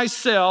to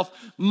myself.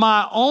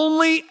 My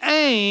only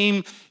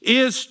aim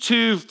is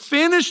to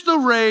finish the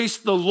race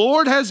the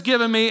Lord has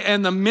given me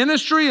and the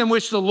ministry in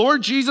which the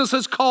Lord Jesus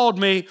has called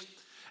me,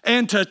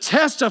 and to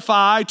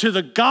testify to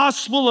the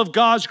gospel of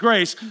God's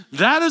grace.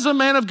 That is a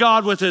man of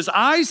God with his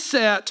eyes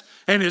set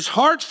and his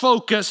heart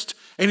focused,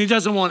 and he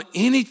doesn't want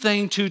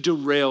anything to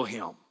derail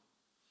him.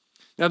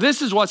 Now,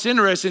 this is what's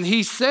interesting.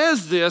 He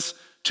says this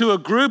to a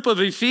group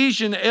of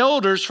Ephesian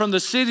elders from the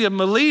city of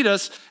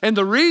Miletus, and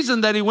the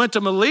reason that he went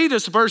to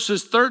Miletus,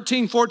 verses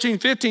 13, 14,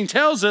 15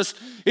 tells us,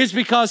 is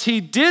because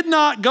he did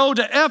not go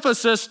to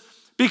Ephesus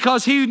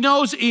because he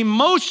knows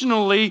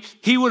emotionally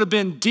he would have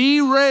been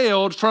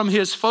derailed from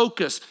his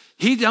focus.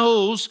 He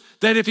knows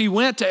that if he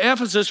went to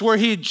Ephesus, where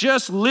he had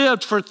just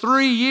lived for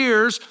 3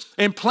 years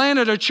and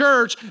planted a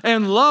church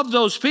and loved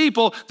those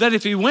people, that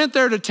if he went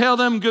there to tell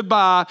them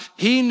goodbye,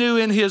 he knew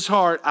in his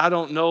heart, I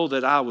don't know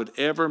that I would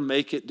ever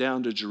make it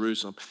down to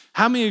Jerusalem.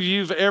 How many of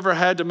you have ever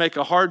had to make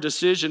a hard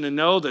decision and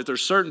know that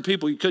there's certain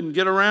people you couldn't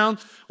get around,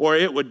 or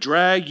it would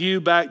drag you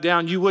back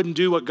down? You wouldn't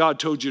do what God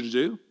told you to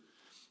do.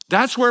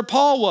 That's where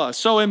Paul was.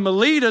 So in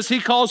Miletus, he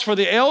calls for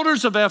the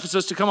elders of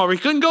Ephesus to come over. He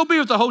couldn't go be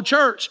with the whole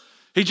church.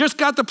 He just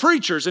got the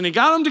preachers, and he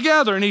got them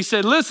together, and he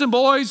said, listen,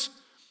 boys,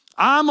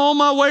 I'm on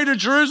my way to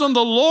Jerusalem.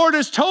 The Lord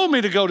has told me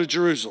to go to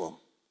Jerusalem.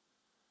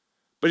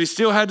 But he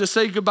still had to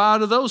say goodbye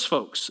to those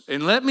folks.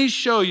 And let me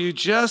show you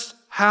just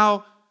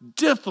how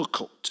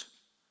difficult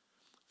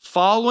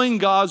following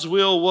God's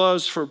will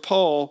was for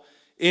Paul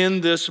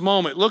in this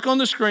moment. Look on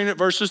the screen at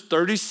verses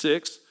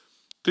 36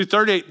 through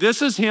 38.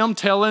 This is him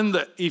telling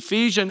the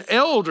Ephesian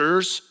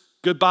elders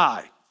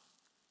goodbye.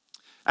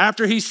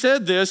 After he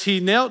said this, he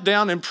knelt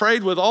down and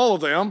prayed with all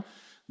of them.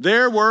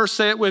 There were,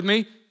 say it with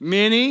me,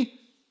 many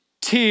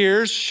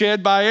tears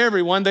shed by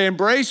everyone, they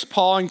embraced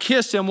Paul and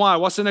kissed him. Why?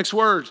 What's the next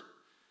word?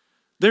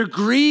 They're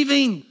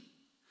grieving.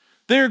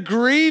 They're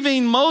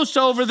grieving most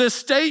over this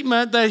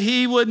statement that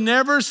they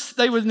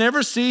would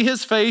never see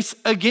his face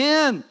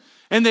again.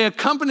 And they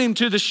accompanied him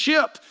to the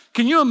ship.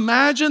 Can you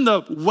imagine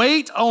the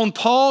weight on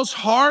Paul's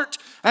heart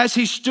as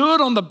he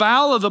stood on the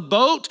bow of the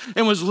boat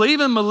and was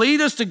leaving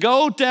Miletus to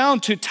go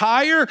down to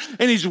Tyre,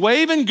 and he's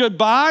waving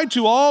goodbye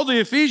to all the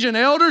Ephesian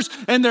elders,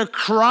 and they're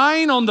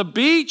crying on the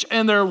beach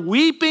and they're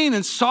weeping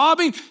and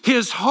sobbing.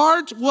 His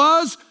heart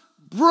was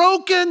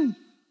broken.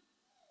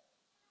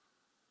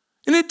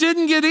 And it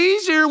didn't get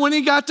easier when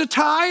he got to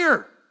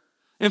Tyre.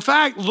 In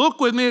fact, look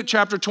with me at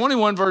chapter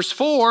 21, verse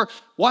 4,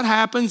 what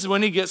happens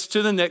when he gets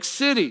to the next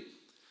city.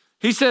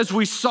 He says,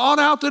 we sought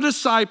out the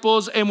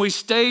disciples and we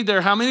stayed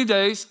there how many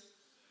days?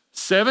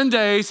 7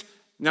 days.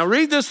 Now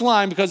read this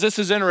line because this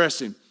is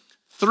interesting.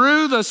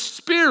 Through the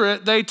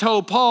Spirit, they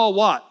told Paul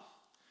what?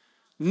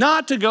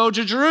 Not to go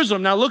to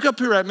Jerusalem. Now look up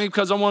here at me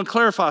because I want to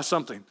clarify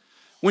something.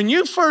 When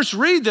you first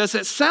read this,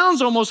 it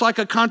sounds almost like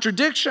a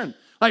contradiction.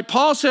 Like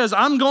Paul says,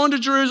 I'm going to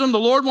Jerusalem, the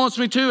Lord wants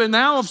me to, and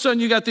now all of a sudden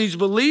you got these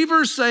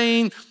believers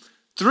saying,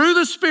 through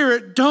the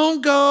Spirit,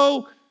 don't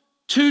go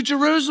to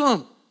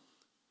Jerusalem.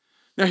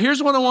 Now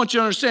here's what I want you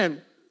to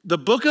understand. The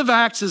book of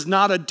Acts is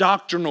not a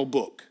doctrinal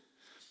book.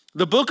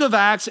 The book of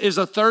Acts is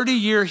a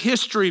 30-year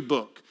history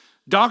book.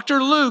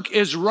 Dr. Luke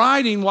is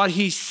writing what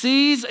he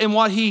sees and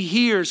what he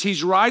hears.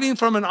 He's writing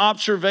from an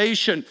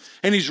observation,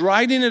 and he's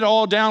writing it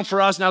all down for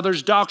us. Now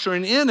there's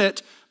doctrine in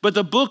it, but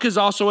the book is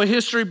also a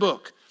history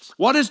book.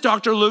 What is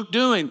Dr. Luke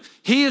doing?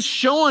 He is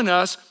showing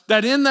us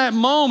that in that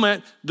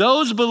moment,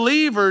 those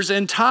believers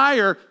in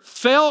Tyre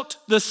felt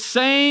the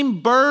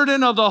same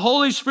burden of the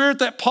Holy Spirit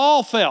that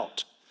Paul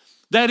felt.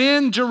 That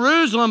in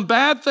Jerusalem,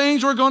 bad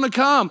things were going to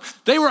come.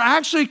 They were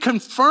actually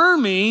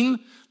confirming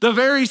the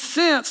very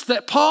sense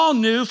that Paul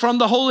knew from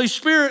the Holy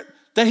Spirit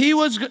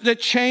that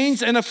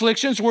chains and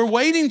afflictions were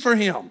waiting for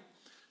him.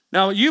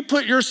 Now, you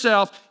put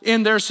yourself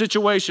in their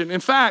situation. In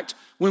fact,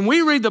 when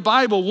we read the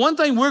Bible, one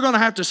thing we're going to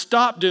have to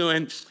stop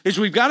doing is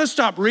we've got to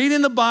stop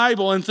reading the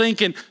Bible and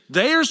thinking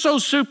they are so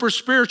super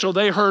spiritual,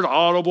 they heard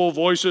audible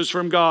voices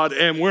from God,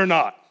 and we're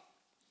not.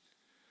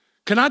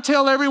 Can I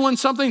tell everyone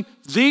something?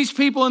 These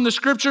people in the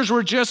scriptures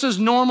were just as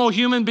normal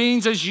human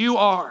beings as you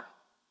are.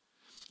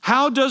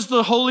 How does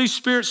the Holy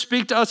Spirit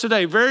speak to us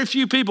today? Very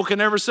few people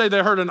can ever say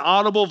they heard an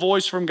audible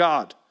voice from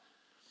God.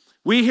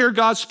 We hear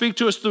God speak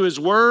to us through his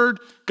word.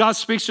 God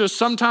speaks to us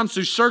sometimes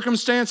through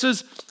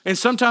circumstances, and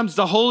sometimes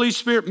the Holy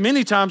Spirit,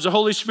 many times the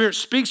Holy Spirit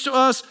speaks to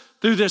us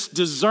through this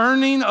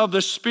discerning of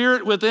the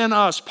Spirit within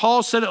us.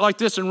 Paul said it like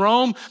this in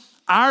Rome,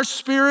 our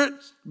spirit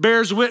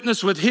bears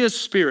witness with his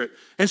spirit.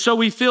 And so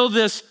we feel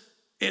this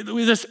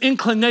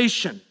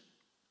inclination,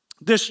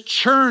 this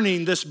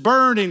churning, this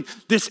burning,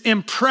 this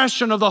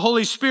impression of the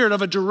Holy Spirit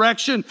of a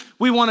direction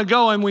we want to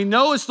go. And we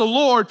know it's the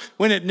Lord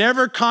when it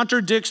never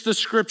contradicts the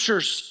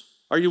scriptures.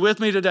 Are you with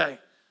me today?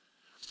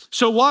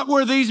 So what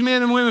were these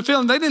men and women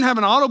feeling? They didn't have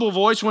an audible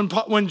voice. When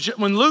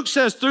Luke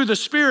says through the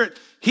Spirit,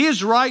 he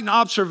is writing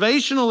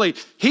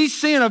observationally. He's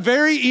seeing a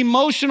very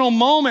emotional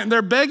moment, and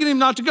they're begging him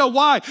not to go.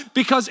 Why?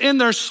 Because in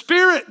their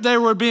spirit, they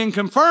were being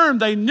confirmed.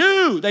 They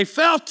knew, they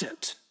felt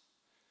it.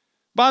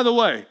 By the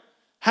way,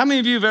 how many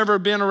of you have ever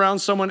been around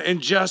someone and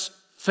just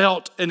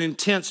felt an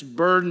intense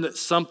burden that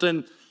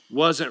something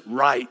wasn't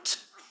right?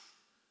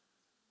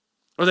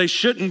 Or they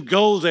shouldn't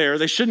go there,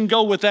 they shouldn't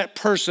go with that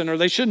person, or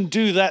they shouldn't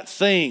do that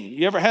thing.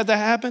 You ever had that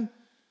happen?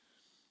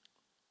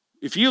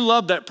 If you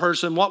loved that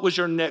person, what was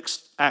your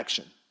next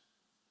action?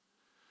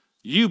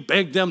 You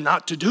begged them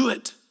not to do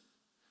it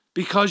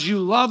because you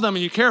love them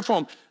and you care for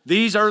them.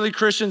 These early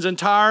Christians in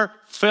Tyre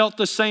felt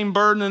the same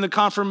burden and the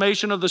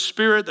confirmation of the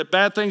Spirit that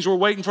bad things were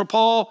waiting for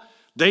Paul.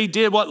 They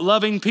did what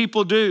loving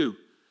people do.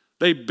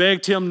 They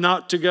begged him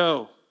not to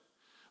go.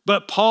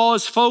 But Paul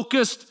is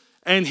focused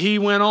and he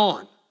went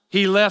on.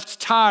 He left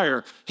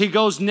Tyre. He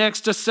goes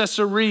next to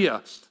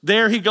Caesarea.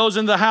 There he goes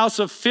in the house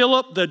of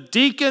Philip, the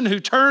deacon who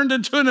turned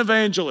into an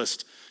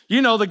evangelist.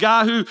 You know, the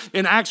guy who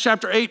in Acts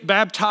chapter 8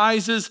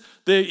 baptizes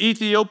the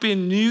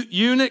Ethiopian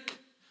eunuch.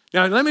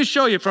 Now, let me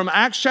show you from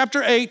Acts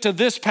chapter 8 to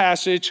this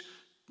passage,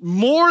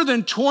 more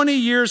than 20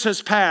 years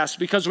has passed,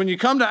 because when you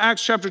come to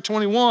Acts chapter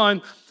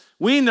 21,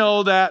 we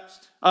know that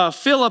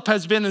Philip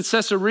has been in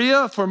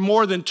Caesarea for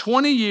more than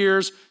 20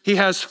 years. He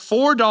has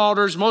 4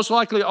 daughters, most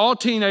likely all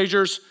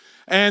teenagers,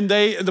 and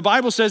the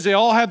Bible says they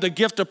all have the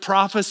gift of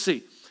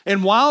prophecy.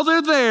 And while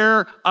they're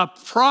there, a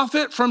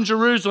prophet from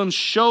Jerusalem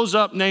shows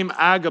up named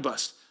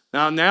Agabus.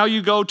 Now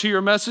you go to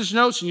your message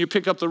notes and you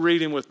pick up the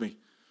reading with me.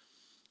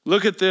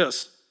 Look at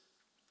this.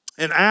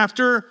 And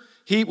after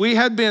we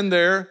had been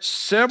there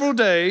several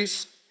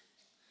days,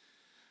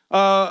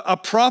 a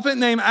prophet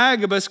named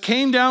Agabus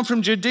came down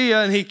from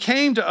Judea, and he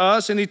came to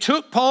us and he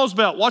took Paul's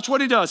belt. Watch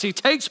what he does. He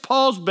takes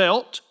Paul's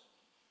belt.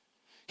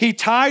 He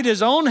tied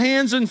his own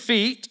hands and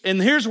feet,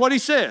 and here's what he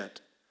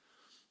said.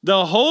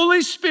 The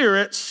Holy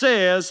Spirit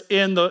says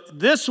in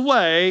this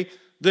way,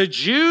 the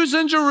Jews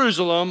in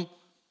Jerusalem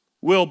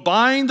will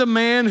bind the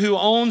man who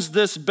owns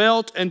this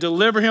belt and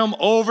deliver him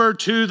over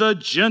to the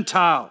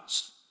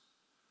Gentiles.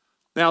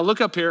 Now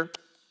look up here.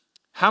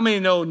 How many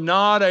know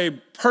not a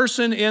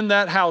person in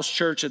that house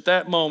church at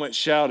that moment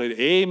shouted,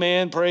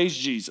 amen, praise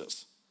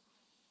Jesus?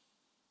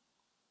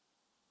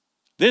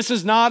 This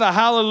is not a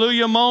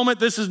hallelujah moment.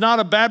 This is not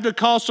a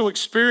Baptist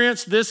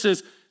experience. This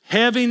is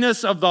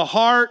heaviness of the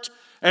heart.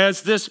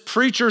 As this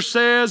preacher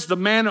says, the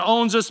man who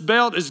owns this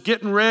belt is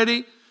getting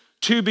ready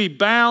to be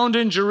bound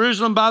in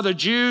Jerusalem by the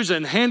Jews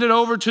and handed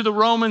over to the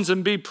Romans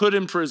and be put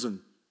in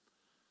prison.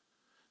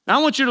 Now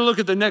I want you to look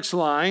at the next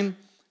line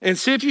and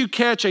see if you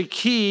catch a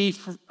key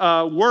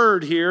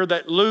word here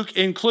that Luke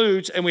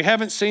includes, and we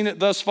haven't seen it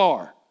thus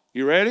far.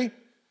 You ready?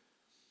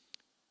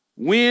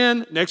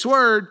 When, next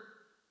word,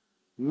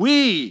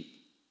 we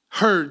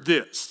heard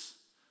this,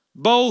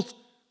 both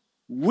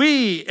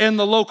we and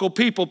the local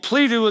people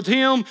pleaded with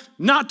him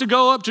not to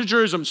go up to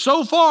Jerusalem.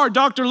 So far,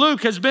 Dr.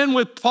 Luke has been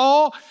with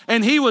Paul,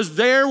 and he was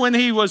there when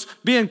he was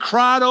being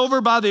cried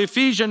over by the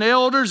Ephesian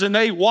elders, and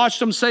they watched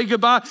him say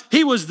goodbye.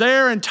 He was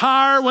there in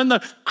Tyre when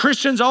the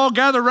Christians all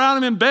gathered around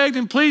him and begged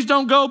him, please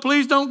don't go,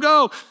 please don't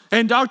go.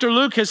 And Dr.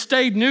 Luke has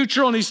stayed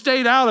neutral, and he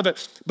stayed out of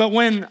it. But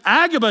when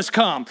Agabus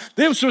come,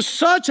 this was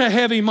such a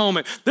heavy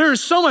moment. There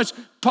is so much.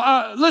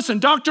 Listen,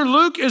 Dr.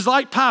 Luke is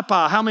like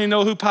Popeye. How many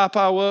know who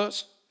Popeye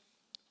was?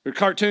 The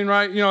cartoon,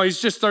 right? You know,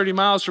 he's just 30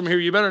 miles from here.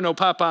 You better know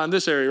Popeye in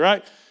this area,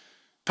 right?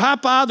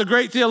 Popeye, the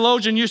great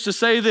theologian, used to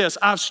say this,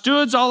 I've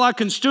stoods all I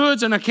can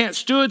stoods, and I can't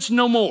stoods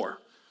no more.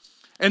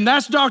 And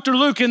that's Dr.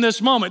 Luke in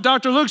this moment.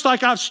 Dr. Luke's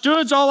like, I've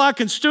stoods all I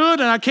can stood,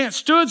 and I can't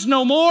stoods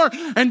no more.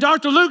 And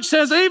Dr. Luke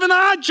says, even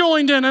I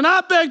joined in, and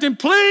I begged him,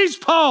 please,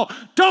 Paul,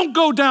 don't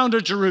go down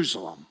to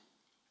Jerusalem.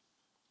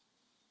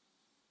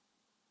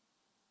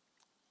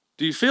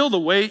 Do you feel the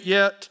weight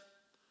yet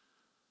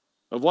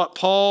of what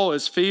Paul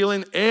is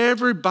feeling?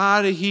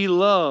 Everybody he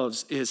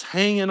loves is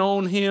hanging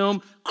on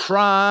him,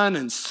 crying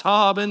and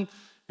sobbing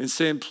and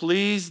saying,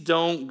 please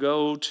don't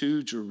go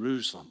to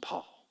Jerusalem,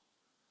 Paul.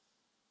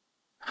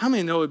 How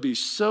many know it'd be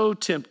so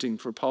tempting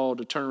for Paul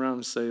to turn around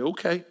and say,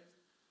 okay,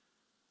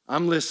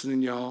 I'm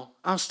listening, y'all.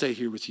 I'll stay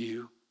here with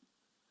you.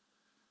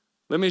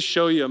 Let me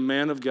show you a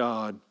man of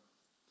God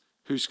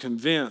who's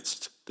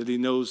convinced that he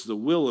knows the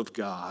will of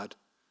God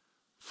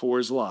for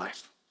his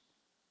life.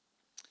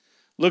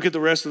 Look at the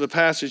rest of the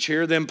passage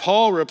here. Then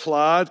Paul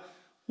replied,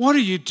 what are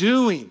you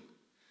doing?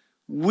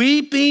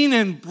 Weeping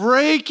and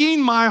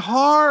breaking my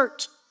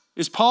heart.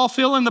 Is Paul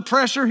feeling the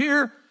pressure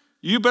here?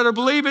 You better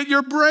believe it.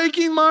 You're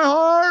breaking my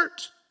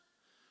heart.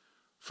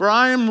 For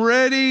I am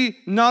ready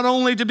not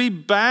only to be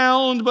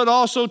bound, but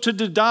also to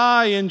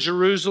die in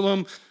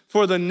Jerusalem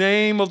for the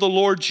name of the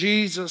Lord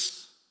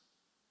Jesus.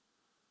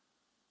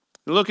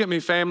 Look at me,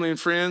 family and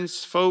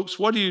friends. Folks,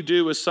 what do you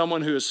do with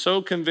someone who is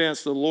so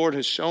convinced the Lord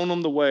has shown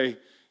them the way,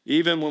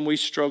 even when we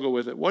struggle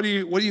with it? What do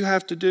you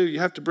have to do? You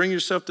have to bring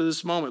yourself to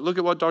this moment. Look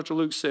at what Dr.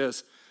 Luke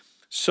says.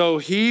 So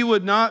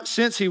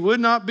since he would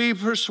not be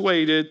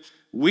persuaded,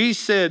 we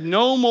said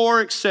no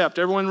more except,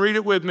 everyone read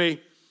it with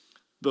me,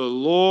 the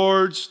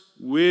Lord's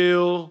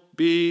will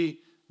be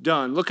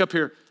done. Look up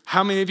here.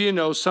 How many of you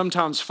know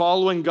sometimes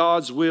following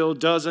God's will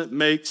doesn't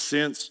make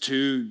sense to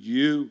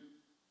you?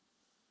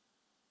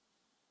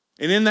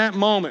 And in that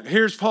moment,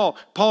 here's Paul.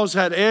 Paul's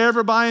had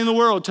everybody in the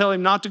world tell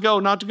him not to go,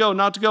 not to go,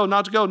 not to go,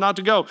 not to go, not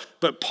to go.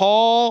 But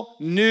Paul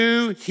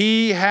knew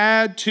he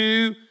had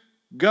to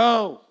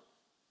go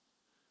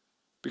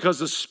because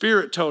the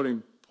Spirit told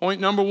him.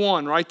 Point number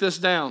one, write this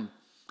down.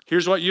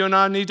 Here's what you and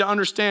I need to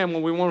understand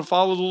when we want to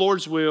follow the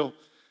Lord's will.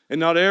 And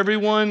not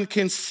everyone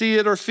can see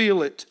it or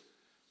feel it.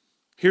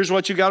 Here's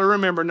what you got to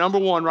remember. Number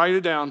one, write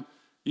it down.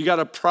 You got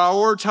to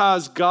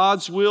prioritize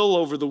God's will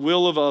over the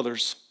will of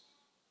others.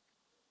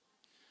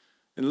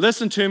 And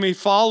listen to me,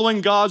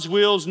 following God's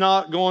will is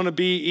not going to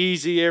be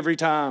easy every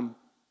time.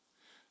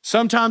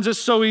 Sometimes it's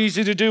so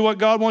easy to do what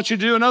God wants you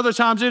to do, and other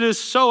times it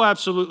is so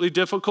absolutely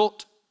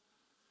difficult.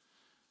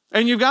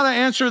 And you've got to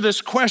answer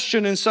this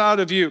question inside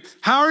of you.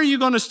 How are you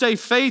going to stay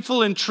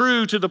faithful and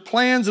true to the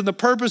plans and the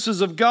purposes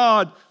of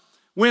God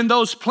when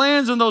those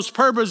plans and those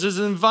purposes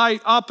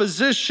invite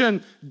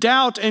opposition,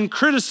 doubt, and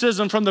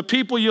criticism from the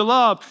people you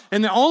love?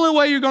 And the only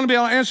way you're going to be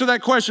able to answer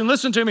that question,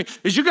 listen to me,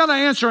 is you've got to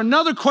answer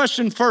another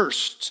question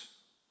first.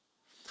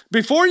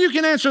 Before you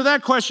can answer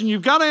that question,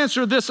 you've got to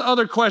answer this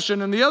other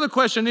question. And the other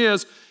question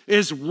is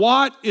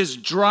what is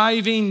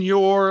driving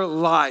your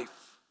life?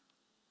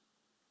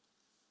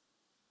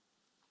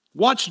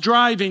 What's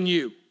driving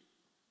you?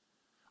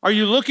 Are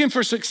you looking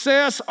for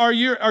success? Are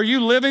you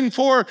living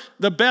for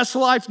the best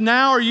life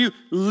now? Are you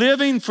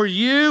living for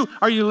you?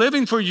 Are you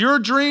living for your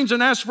dreams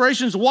and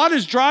aspirations? What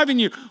is driving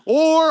you?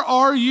 Or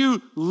are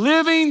you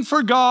living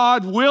for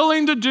God,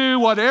 willing to do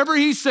whatever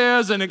He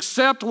says and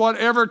accept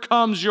whatever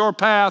comes your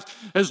path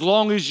as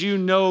long as you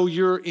know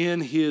you're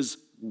in His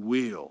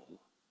will?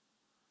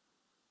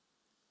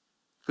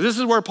 This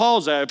is where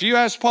Paul's at. If you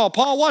ask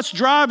Paul, what's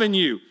driving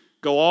you?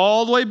 Go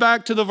all the way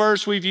back to the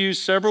verse we've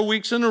used several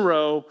weeks in a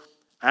row,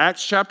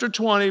 Acts chapter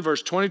 20,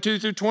 verse 22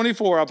 through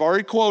 24. I've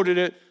already quoted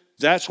it.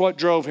 That's what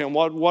drove him.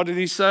 What did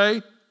he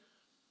say?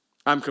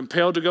 I'm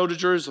compelled to go to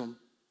Jerusalem.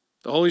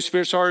 The Holy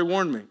Spirit's already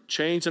warned me.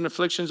 Chains and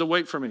afflictions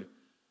await for me.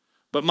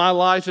 But my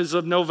life is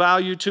of no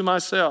value to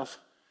myself.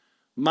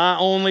 My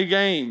only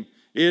gain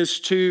is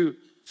to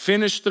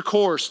finish the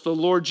course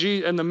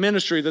and the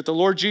ministry that the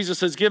Lord Jesus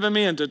has given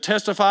me and to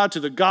testify to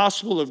the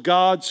gospel of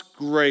God's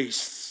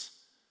grace.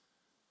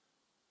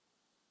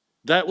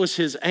 That was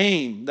his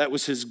aim. That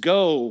was his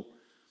goal.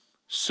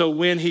 So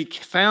when he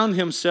found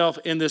himself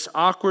in this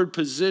awkward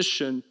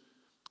position,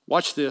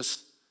 watch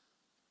this,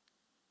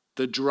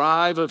 the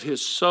drive of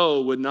his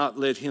soul would not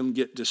let him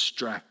get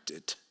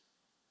distracted.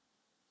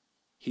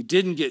 He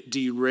didn't get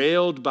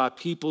derailed by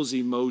people's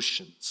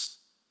emotions.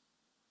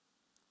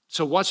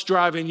 So what's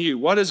driving you?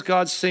 What is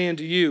God saying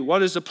to you?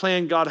 What is the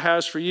plan God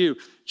has for you?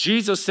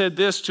 Jesus said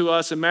this to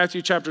us in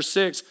Matthew chapter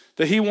 6,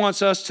 that he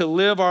wants us to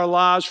live our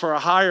lives for a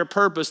higher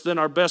purpose than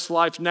our best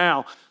life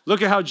now.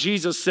 Look at how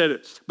Jesus said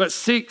it. But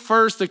seek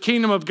first the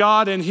kingdom of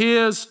God and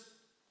his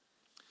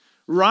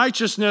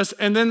righteousness.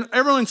 And then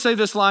everyone say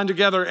this line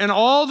together. And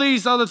all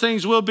these other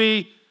things will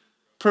be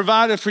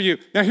provided for you.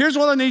 Now, here's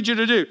what I need you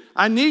to do.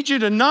 I need you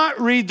to not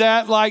read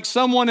that like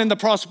someone in the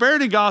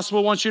prosperity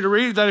gospel wants you to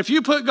read, that if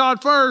you put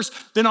God first,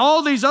 then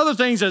all these other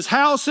things as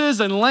houses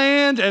and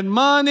land and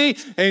money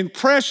and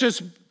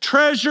precious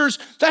treasures,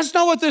 that's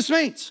not what this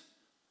means.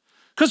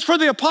 Because for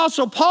the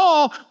Apostle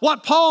Paul,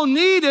 what Paul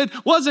needed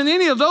wasn't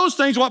any of those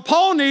things. What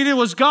Paul needed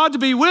was God to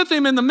be with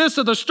him in the midst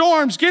of the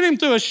storms, get him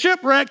through a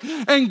shipwreck,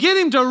 and get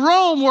him to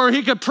Rome where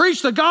he could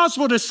preach the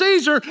gospel to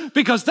Caesar,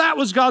 because that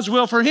was God's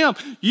will for him.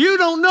 You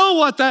don't know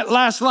what that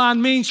last line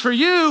means for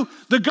you.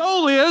 The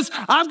goal is,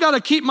 I've got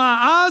to keep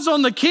my eyes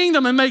on the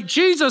kingdom and make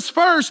Jesus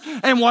first,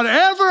 and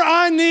whatever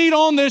I need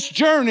on this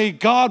journey,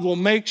 God will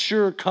make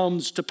sure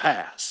comes to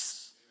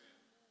pass.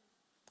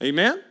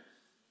 Amen?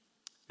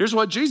 Here's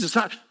what Jesus,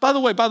 by the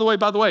way,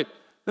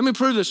 let me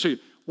prove this to you.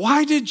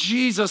 Why did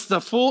Jesus,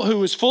 who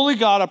was fully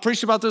God, I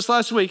preached about this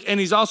last week, and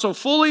he's also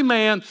fully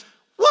man,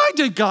 why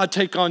did God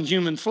take on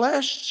human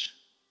flesh?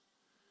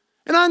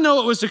 And I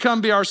know it was to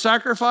come be our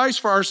sacrifice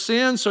for our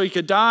sins so he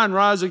could die and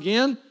rise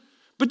again.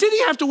 But did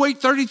he have to wait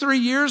 33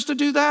 years to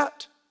do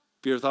that?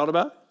 Have you ever thought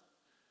about it?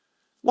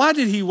 Why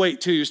did he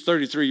wait till he was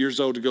 33 years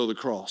old to go to the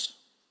cross?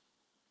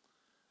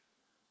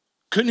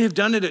 Couldn't he have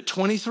done it at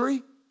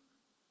 23?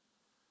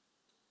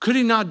 Could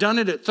he not done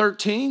it at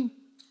 13?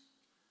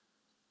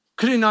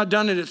 Could he not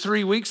done it at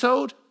 3 weeks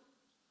old?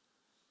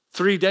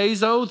 3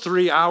 days old?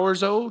 3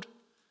 hours old?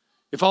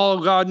 If all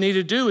God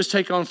needed to do was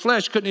take on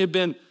flesh, couldn't he have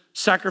been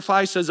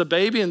sacrificed as a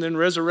baby and then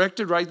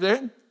resurrected right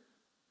there?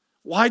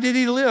 Why did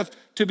he live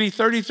to be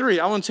 33?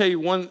 I want to tell you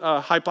one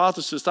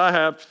hypothesis I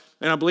have,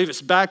 and I believe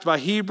it's backed by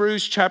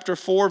Hebrews chapter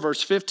 4,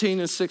 verse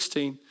 15 and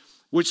 16,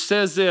 which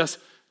says this: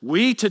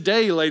 we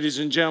today, ladies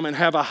and gentlemen,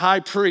 have a high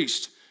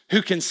priest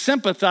who can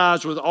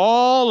sympathize with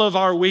all of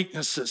our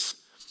weaknesses.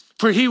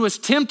 For he was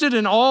tempted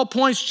in all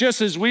points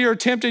just as we are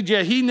tempted,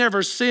 yet he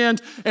never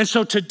sinned. And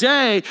so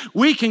today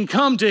we can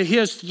come to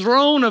his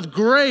throne of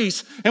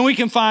grace and we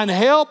can find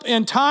help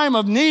in time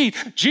of need.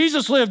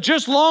 Jesus lived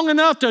just long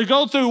enough to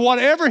go through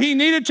whatever he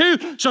needed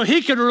to so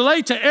he could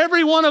relate to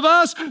every one of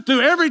us through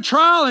every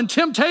trial and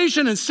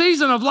temptation and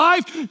season of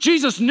life.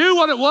 Jesus knew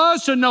what it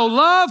was to know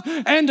love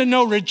and to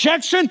know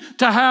rejection,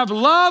 to have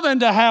love and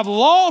to have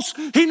loss.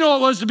 He knew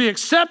it was to be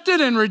accepted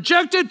and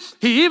rejected.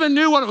 He even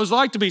knew what it was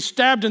like to be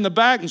stabbed in the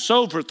back and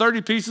sold for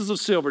 30 pieces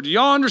of silver. Do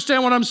y'all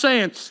understand what I'm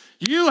saying?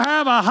 You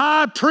have a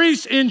high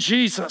priest in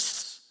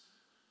Jesus.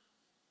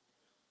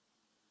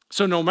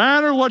 So no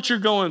matter what you're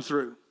going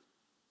through,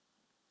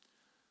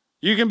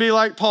 you can be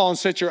like Paul and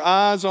set your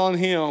eyes on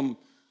him.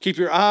 Keep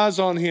your eyes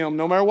on him,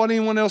 no matter what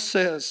anyone else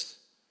says.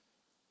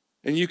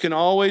 And you can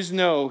always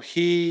know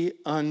he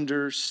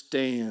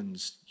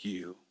understands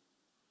you.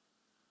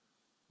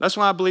 That's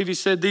why I believe he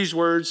said these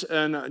words.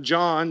 And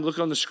John, look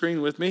on the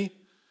screen with me.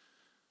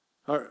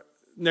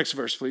 Next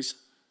verse, please.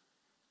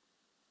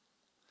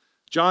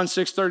 John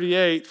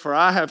 6:38, for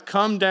I have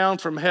come down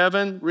from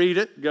heaven, read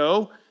it,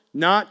 go,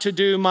 not to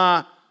do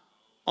my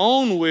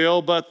own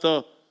will, but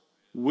the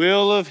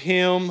will of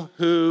him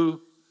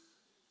who,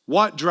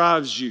 what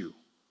drives you?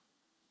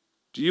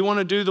 Do you want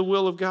to do the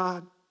will of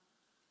God?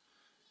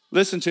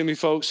 Listen to me,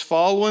 folks.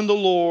 Following the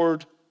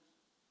Lord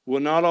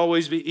will not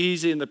always be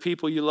easy, and the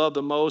people you love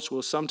the most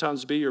will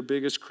sometimes be your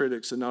biggest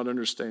critics and not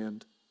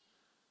understand.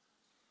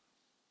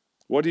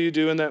 What do you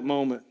do in that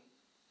moment?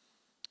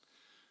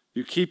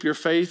 You keep your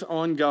faith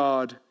on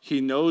God. He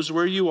knows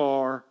where you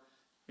are,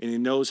 and he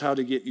knows how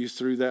to get you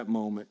through that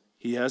moment.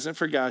 He hasn't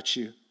forgot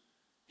you.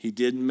 He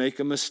didn't make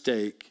a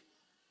mistake.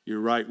 You're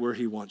right where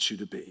he wants you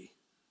to be.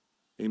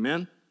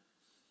 Amen?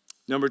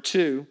 Number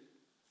 2,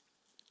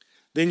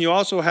 then you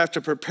also have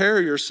to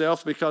prepare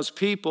yourself because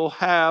people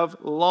have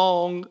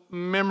long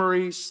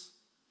memories.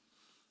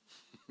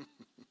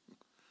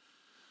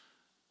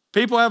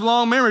 People have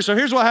long memories. So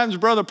here's what happens to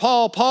Brother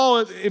Paul.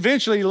 Paul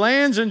eventually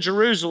lands in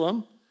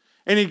Jerusalem,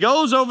 and he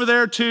goes over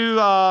there to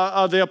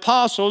the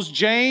apostles.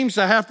 James,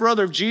 the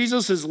half-brother of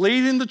Jesus, is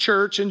leading the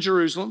church in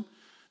Jerusalem.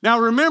 Now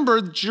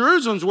remember,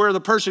 Jerusalem's where the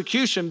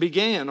persecution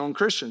began on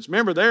Christians.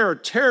 Remember, they are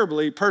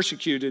terribly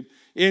persecuted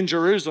in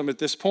Jerusalem at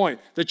this point.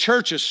 The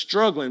church is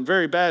struggling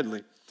very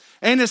badly.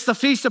 And it's the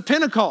Feast of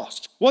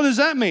Pentecost. What does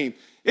that mean?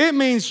 It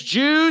means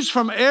Jews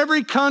from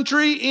every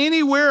country,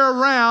 anywhere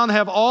around,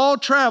 have all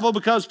traveled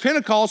because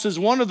Pentecost is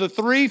one of the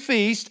 3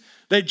 feasts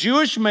that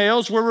Jewish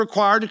males were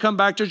required to come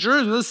back to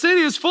Jerusalem. The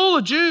city is full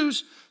of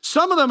Jews.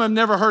 Some of them have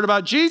never heard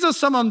about Jesus.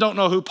 Some of them don't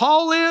know who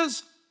Paul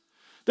is.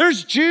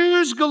 There's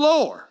Jews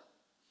galore.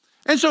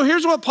 And so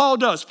here's what Paul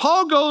does.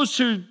 Paul goes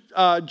to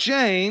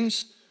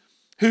James,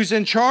 who's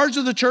in charge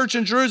of the church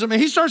in Jerusalem,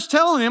 and he starts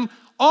telling him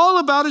all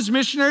about his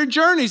missionary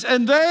journeys,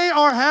 and they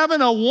are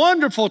having a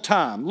wonderful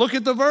time. Look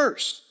at the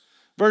verse.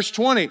 Verse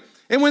 20.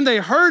 And when they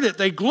heard it,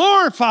 they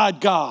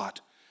glorified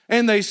God,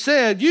 and they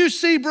said, you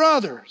see,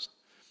 brothers,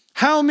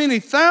 how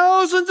many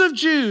thousands of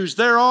Jews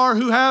there are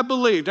who have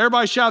believed.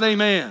 Everybody shout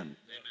amen. Amen.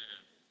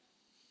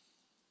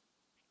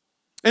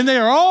 And they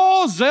are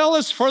all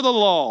zealous for the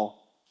law.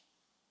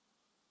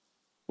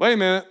 Wait a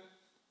minute.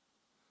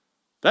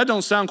 That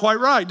don't sound quite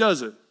right,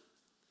 does it?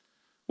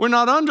 We're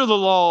not under the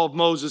law of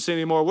Moses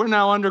anymore. We're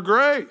now under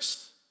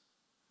grace.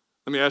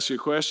 Let me ask you a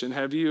question.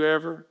 Have you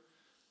ever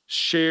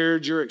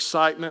shared your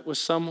excitement with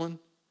someone?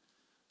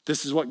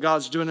 This is what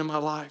God's doing in my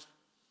life.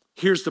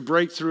 Here's the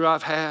breakthrough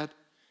I've had.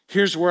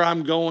 Here's where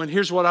I'm going.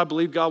 Here's what I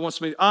believe God wants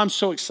me to do. I'm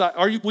so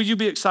excited. Will you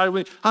be excited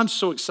with me? I'm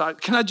so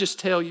excited. Can I just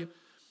tell you?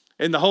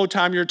 And the whole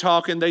time you're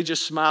talking, they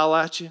just smile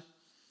at you.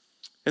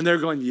 And they're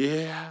going,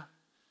 yeah.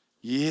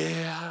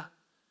 Yeah.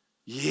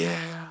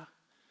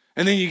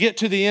 And then you get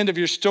to the end of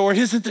your story.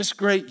 Isn't this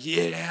great?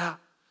 Yeah.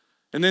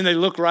 And then they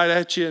look right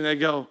at you and they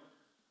go,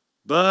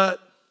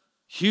 but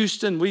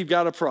Houston, we've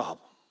got a problem.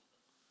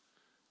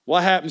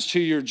 What happens to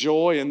your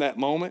joy in that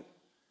moment?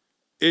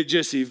 It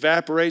just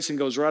evaporates and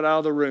goes right out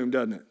of the room,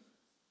 doesn't it?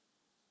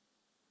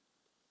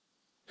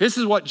 This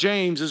is what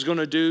James is going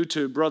to do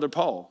to Brother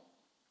Paul.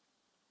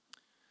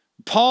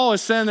 Paul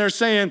is sitting there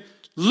saying,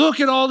 look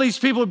at all these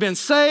people who have been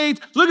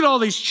saved. Look at all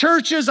these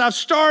churches I've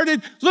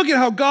started. Look at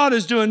how God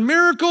is doing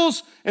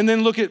miracles. And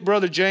then look at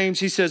Brother James.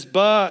 He says,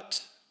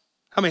 but,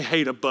 how many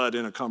hate a but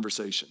in a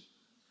conversation?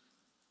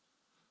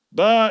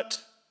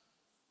 But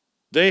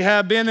they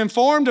have been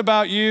informed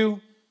about you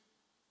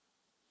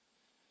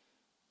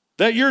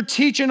that you're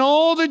teaching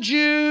all the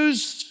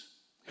Jews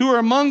who are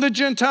among the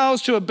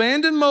Gentiles to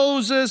abandon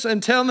Moses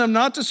and tell them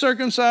not to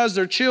circumcise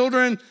their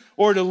children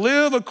or to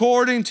live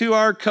according to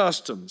our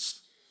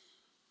customs.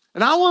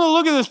 And I want to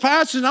look at this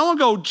passage and I want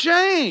to go,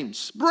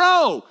 James,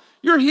 bro,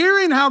 you're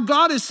hearing how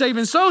God is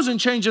saving souls and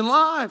changing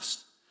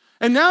lives.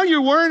 And now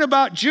you're worrying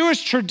about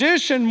Jewish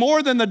tradition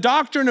more than the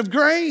doctrine of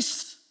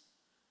grace.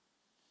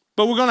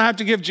 But we're going to have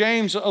to give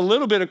James a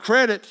little bit of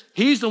credit.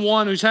 He's the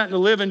one who's having to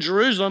live in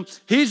Jerusalem.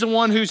 He's the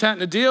one who's having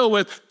to deal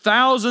with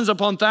thousands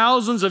upon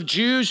thousands of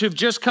Jews who've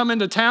just come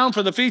into town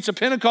for the Feast of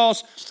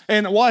Pentecost.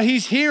 And what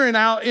he's hearing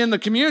out in the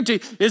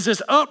community is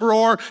this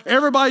uproar.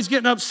 Everybody's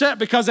getting upset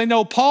because they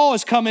know Paul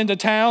has come into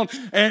town.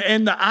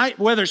 And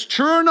whether it's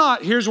true or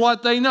not, here's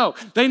what they know.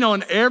 They know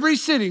in every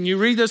city, and you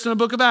read this in the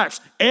book of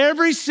Acts,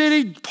 every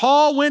city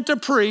Paul went to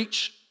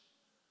preach,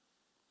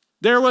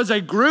 there was a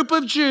group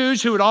of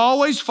Jews who would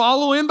always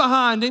follow in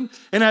behind him.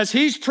 And as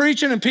he's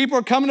preaching and people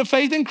are coming to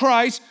faith in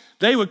Christ,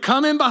 they would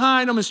come in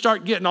behind him and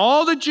start getting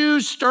all the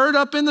Jews stirred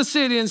up in the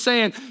city and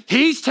saying,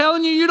 he's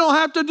telling you don't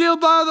have to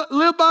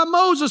live by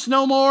Moses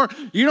no more.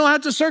 You don't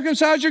have to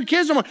circumcise your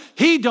kids no more.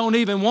 He don't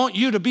even want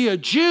you to be a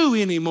Jew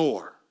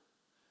anymore.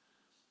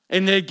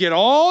 And they'd get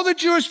all the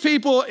Jewish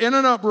people in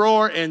an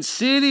uproar, and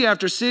city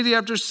after city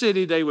after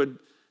city, they would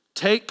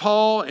take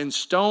Paul and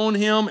stone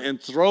him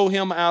and throw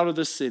him out of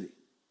the city.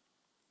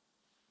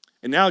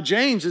 And now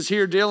James is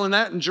here dealing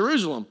that in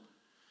Jerusalem.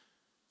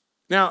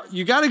 Now,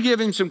 you got to give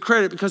him some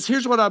credit because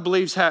here's what I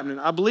believe is happening.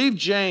 I believe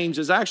James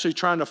is actually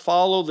trying to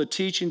follow the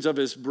teachings of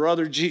his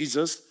brother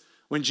Jesus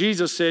when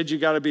Jesus said you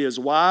got to be as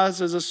wise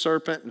as a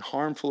serpent and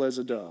harmful as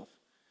a dove.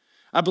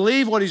 I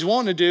believe what he's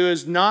wanting to do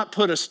is not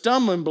put a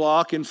stumbling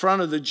block in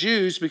front of the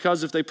Jews,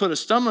 because if they put a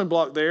stumbling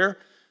block there,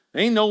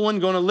 ain't no one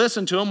going to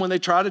listen to them when they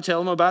try to tell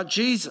them about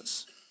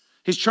Jesus.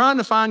 He's trying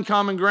to find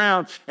common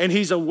ground, and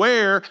he's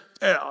aware,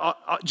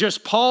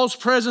 just Paul's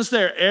presence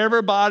there,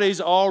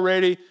 everybody's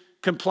already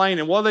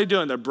complaining. What are they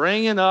doing? They're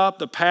bringing up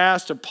the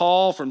past of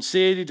Paul from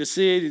city to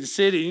city to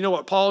city. You know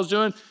what Paul's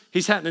doing?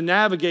 He's having to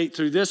navigate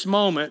through this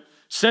moment,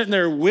 sitting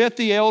there with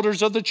the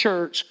elders of the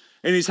church,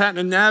 and he's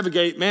having to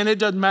navigate. Man, it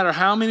doesn't matter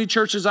how many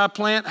churches I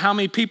plant, how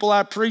many people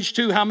I preach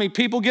to, how many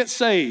people get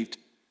saved.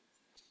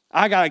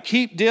 I got to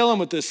keep dealing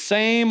with the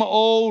same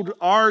old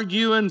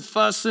arguing,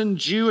 fussing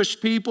Jewish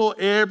people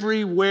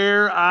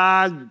everywhere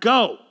I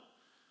go.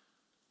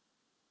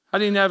 How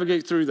do you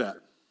navigate through that?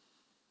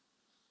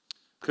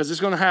 Because it's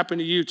going to happen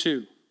to you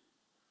too.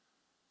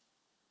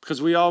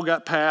 Because we all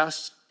got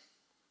past.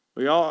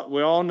 We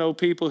all know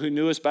people who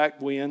knew us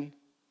back when.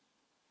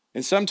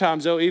 And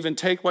sometimes they'll even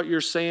take what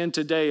you're saying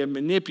today and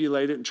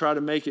manipulate it and try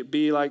to make it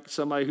be like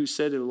somebody who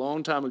said it a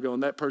long time ago,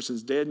 and that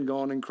person's dead and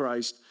gone in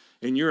Christ.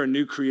 And you're a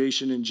new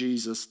creation in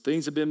Jesus.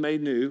 Things have been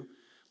made new.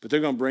 but they're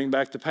going to bring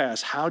back the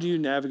past. How do you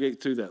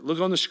navigate through that? Look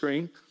on the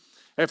screen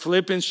at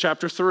Philippians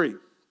chapter 3.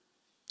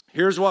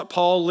 Here's what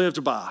Paul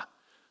lived by.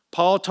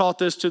 Paul taught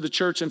this to the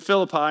church in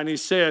Philippi, and he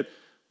said,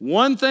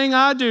 one thing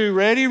I do,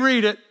 ready,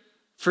 read it,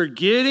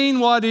 forgetting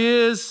what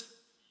is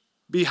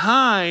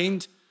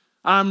behind,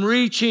 I'm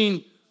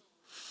reaching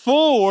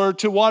forward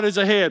to what is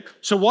ahead.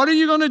 So what are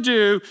you going to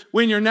do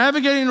when you're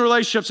navigating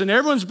relationships and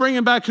everyone's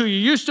bringing back who you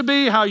used to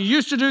be, how you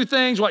used to do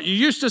things, what you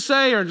used to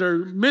say, or they're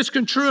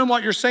misconstruing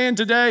what you're saying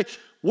today?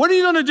 What are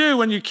you going to do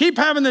when you keep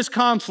having this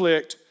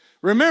conflict?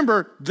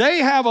 Remember, they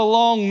have a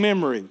long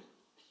memory.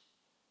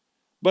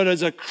 But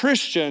as a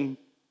Christian,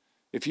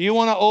 if you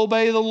want to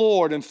obey the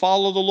Lord and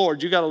follow the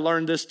Lord, you got to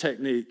learn this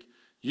technique.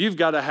 You've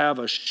got to have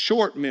a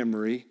short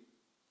memory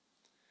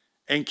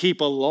and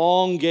keep a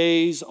long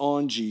gaze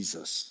on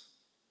Jesus.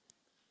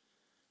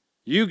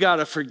 You got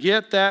to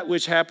forget that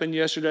which happened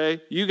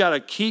yesterday. You got to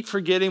keep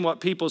forgetting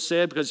what people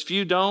said, because if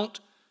you don't,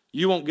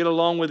 you won't get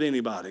along with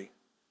anybody.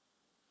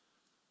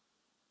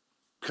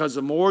 Because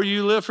the more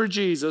you live for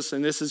Jesus,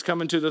 and this is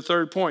coming to the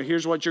third point,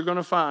 here's what you're going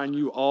to find.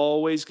 You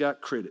always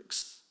got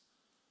critics.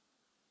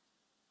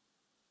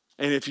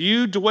 And if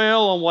you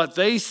dwell on what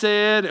they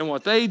said and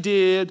what they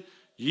did,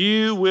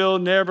 you will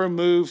never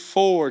move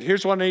forward.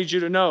 Here's what I need you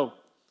to know.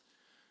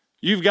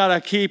 You've got to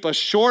keep a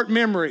short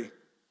memory,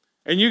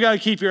 and you got to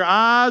keep your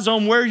eyes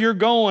on where you're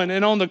going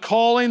and on the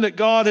calling that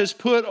God has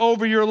put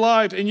over your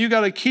life, and you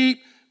got to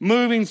keep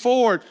moving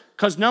forward.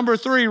 Because number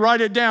 3,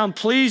 write it down,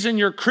 pleasing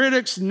your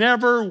critics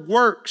never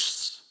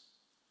works.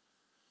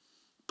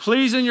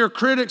 Pleasing your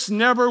critics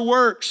never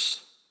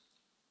works.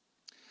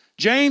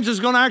 James is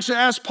going to actually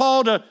ask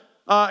Paul to,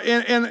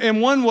 in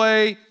one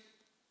way,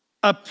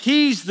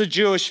 appease the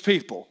Jewish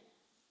people.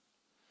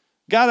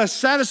 Got to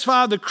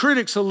satisfy the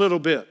critics a little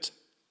bit,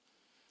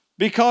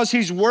 because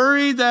he's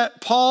worried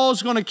that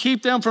Paul's going to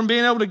keep them from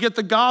being able to get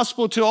the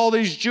gospel to all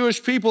these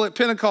Jewish people at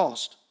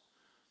Pentecost.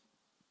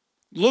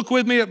 Look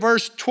with me at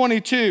verse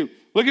 22.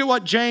 Look at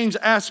what James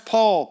asked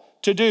Paul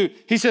to do.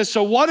 He says,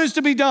 so what is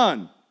to be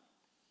done?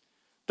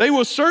 They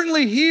will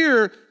certainly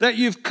hear that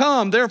you've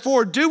come.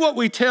 Therefore, do what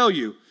we tell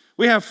you.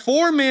 We have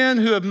 4 men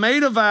who have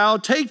made a vow.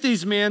 Take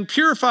these men,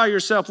 purify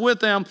yourself with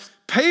them,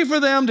 pay for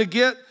them to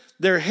get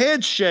their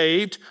heads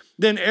shaved.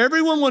 Then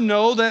everyone will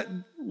know that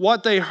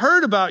what they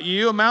heard about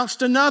you amounts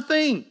to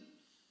nothing,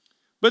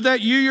 but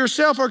that you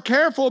yourself are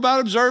careful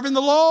about observing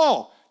the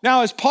law.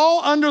 Now, is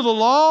Paul under the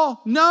law?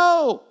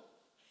 No.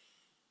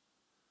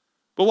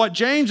 But what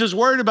James is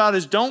worried about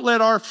is don't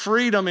let our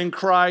freedom in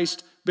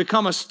Christ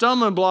become a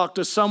stumbling block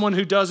to someone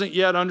who doesn't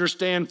yet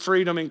understand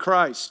freedom in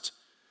Christ.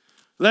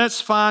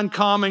 Let's find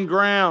common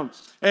ground.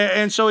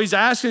 And so he's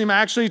asking him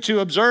actually to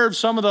observe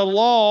some of the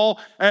law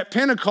at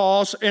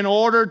Pentecost in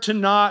order to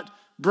not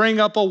bring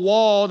up a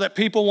wall that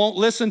people won't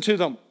listen to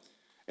them.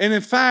 And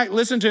in fact,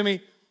 listen to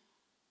me,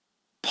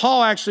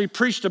 Paul actually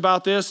preached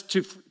about this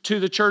to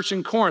the church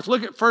in Corinth.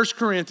 Look at 1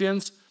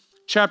 Corinthians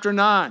chapter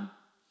 9.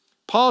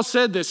 Paul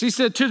said this. He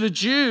said, to the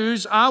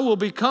Jews, I will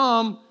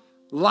become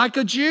like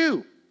a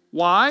Jew.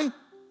 Why?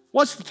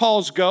 What's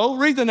Paul's goal?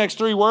 Read the next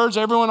 3 words.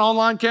 Everyone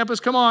online campus,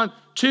 come on.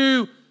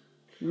 To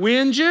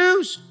win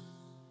Jews.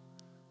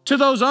 To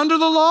those under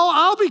the law,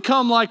 I'll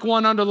become like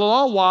one under the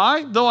law.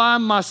 Why? Though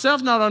I'm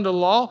myself not under the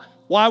law.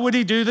 Why would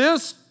he do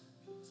this?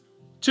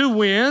 To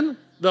win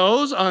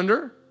those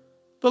under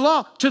the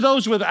law. To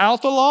those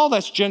without the law,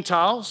 that's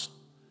Gentiles,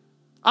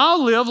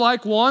 I'll live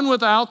like one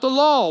without the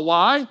law.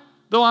 Why?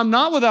 Though I'm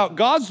not without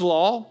God's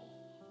law,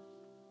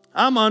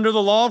 I'm under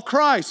the law of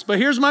Christ. But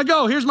here's my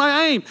goal. Here's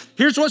my aim.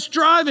 Here's what's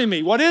driving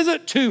me. What is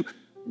it? To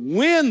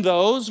win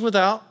those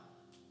without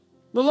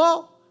the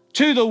law.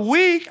 To the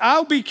weak,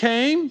 I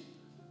became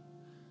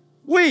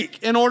weak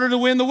in order to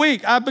win the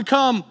weak. I've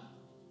become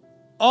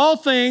all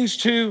things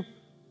to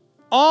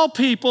all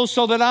people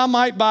so that I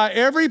might by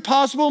every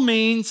possible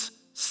means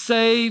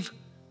save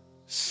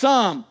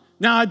some.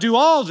 Now I do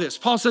all this.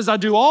 Paul says I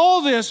do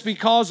all this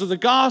because of the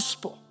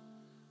gospel,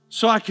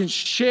 so I can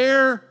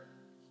share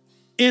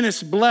in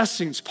its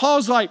blessings.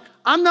 Paul's like,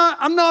 I'm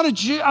not a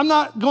Jew. I'm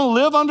not going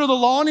to live under the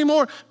law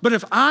anymore. But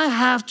if I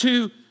have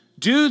to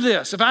do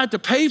this, if I have to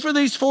pay for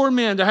these 4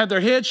 men to have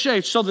their heads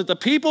shaved so that the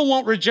people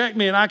won't reject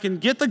me and I can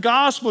get the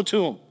gospel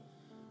to them,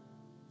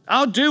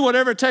 I'll do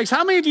whatever it takes.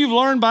 How many of you have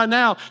learned by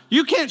now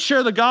you can't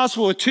share the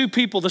gospel with 2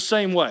 people the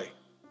same way?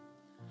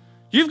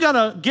 You've got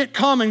to get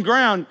common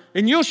ground,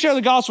 and you'll share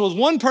the gospel with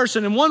one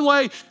person in one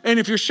way, and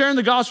if you're sharing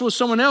the gospel with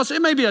someone else,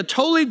 it may be a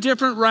totally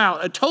different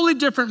route, a totally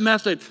different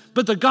method,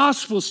 but the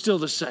gospel's still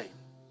the same.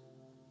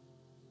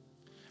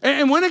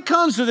 And when it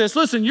comes to this,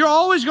 listen, you're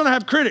always going to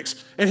have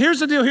critics. And here's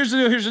the deal, here's the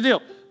deal, here's the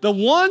deal. The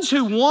ones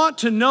who want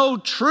to know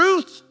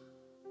truth,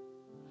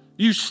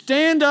 you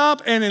stand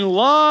up, and in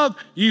love,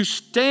 you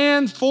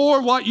stand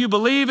for what you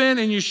believe in,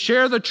 and you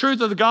share the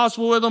truth of the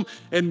gospel with them,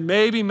 and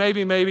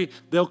maybe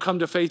they'll come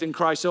to faith in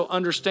Christ. They'll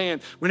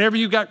understand. Whenever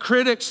you've got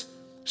critics,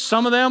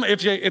 some of them,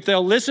 if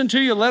they'll listen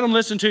to you, let them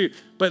listen to you.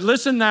 But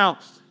listen now,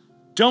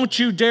 don't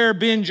you dare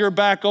bend your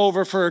back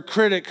over for a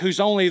critic who's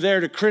only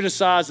there to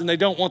criticize and they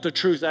don't want the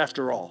truth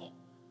after all.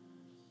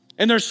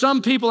 And there's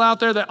some people out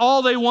there that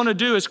all they want to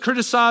do is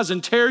criticize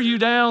and tear you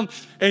down,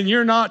 and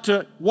you're not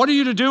to, what are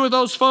you to do with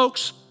those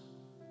folks?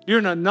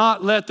 You're to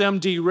not let them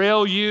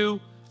derail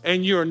you,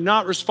 and you're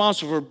not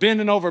responsible for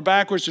bending over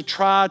backwards to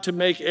try to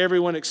make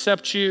everyone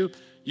accept you.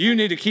 You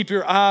need to keep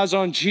your eyes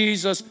on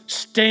Jesus,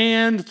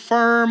 stand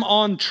firm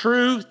on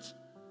truth.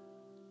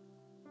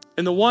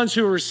 And the ones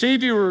who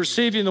receive you will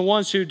receive you, and the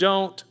ones who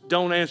don't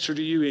answer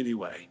to you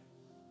anyway.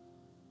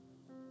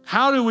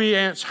 How do we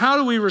answer? How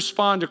do we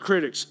respond to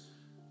critics?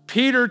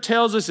 Peter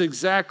tells us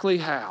exactly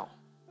how.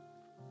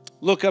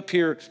 Look up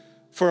here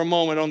for a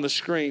moment on the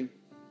screen.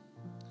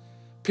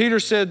 Peter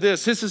said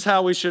this is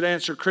how we should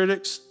answer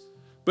critics.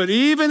 But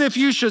even if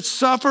you should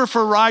suffer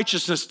for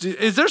righteousness,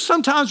 is there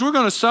sometimes we're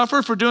going to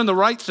suffer for doing the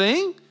right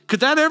thing? Could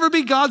that ever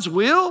be God's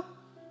will?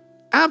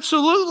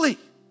 Absolutely.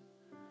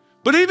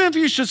 But even if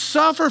you should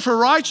suffer for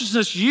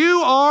righteousness, you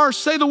are,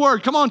 say the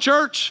word. Come on,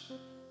 church.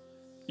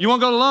 You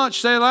want to go to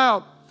lunch? Say it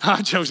loud.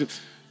 I'm joking.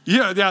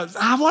 Yeah,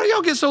 why do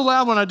y'all get so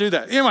loud when I do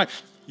that? Anyway,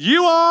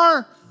 you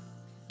are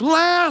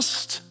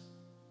blessed.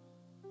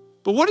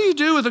 But what do you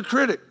do with a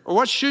critic? Or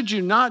what should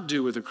you not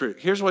do with a critic?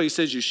 Here's what he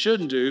says you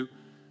shouldn't do.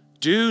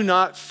 Do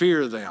not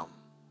fear them.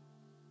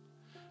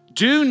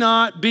 Do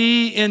not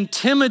be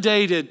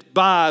intimidated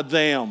by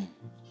them.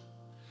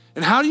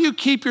 And how do you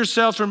keep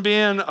yourself from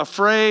being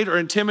afraid or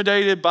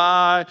intimidated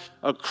by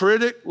a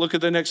critic? Look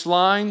at the next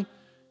line.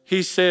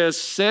 He says,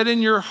 set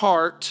in your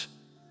heart,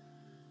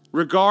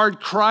 regard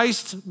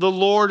Christ the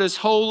Lord as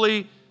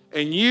holy,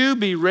 and you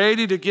be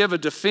ready to give a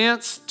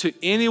defense to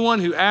anyone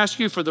who asks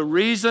you for the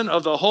reason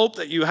of the hope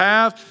that you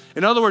have.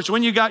 In other words,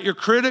 when you got your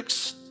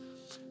critics,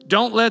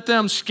 don't let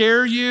them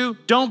scare you.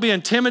 Don't be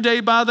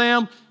intimidated by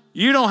them.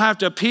 You don't have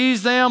to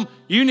appease them.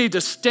 You need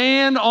to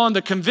stand on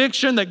the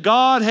conviction that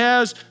God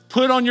has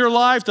put on your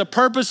life, the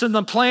purpose and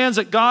the plans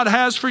that God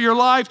has for your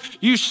life.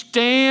 You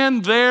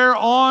stand there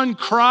on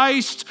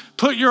Christ.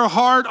 Put your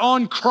heart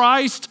on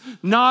Christ,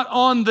 not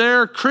on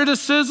their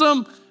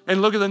criticism.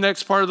 And look at the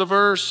next part of the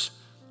verse.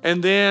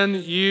 And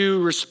then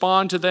you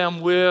respond to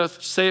them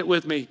with, say it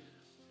with me,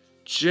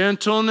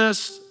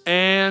 gentleness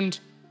and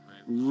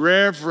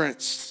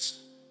reverence.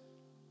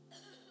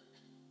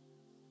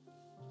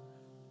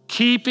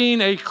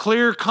 Keeping a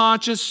clear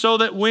conscience so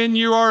that when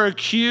you are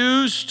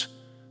accused,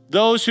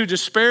 those who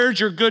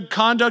disparage your good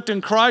conduct in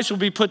Christ will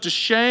be put to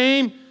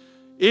shame.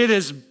 It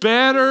is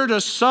better to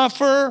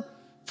suffer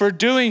for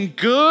doing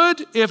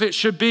good, if it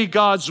should be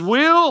God's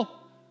will,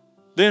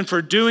 than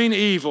for doing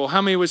evil.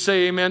 How many would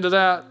say amen to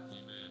that?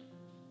 Amen.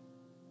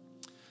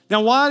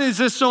 Now, why is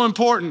this so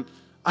important?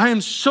 I am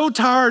so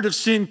tired of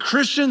seeing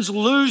Christians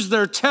lose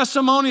their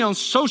testimony on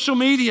social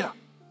media.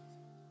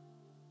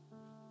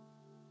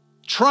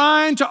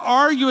 Trying to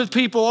argue with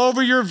people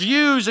over your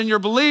views and your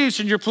beliefs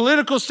and your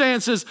political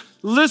stances.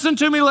 Listen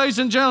to me, ladies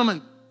and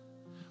gentlemen.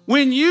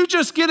 When you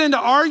just get into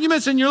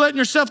arguments and you're letting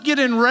yourself get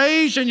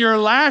enraged and you're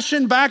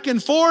lashing back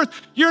and forth,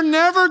 you're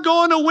never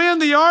going to win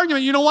the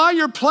argument. You know why?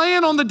 You're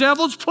playing on the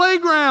devil's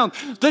playground.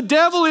 The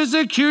devil is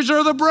the accuser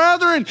of the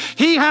brethren.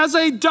 He has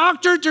a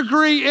doctorate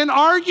degree in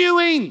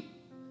arguing.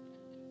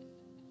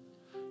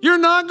 You're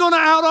not going to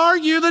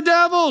out-argue the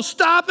devil.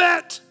 Stop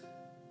it.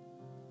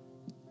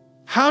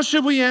 How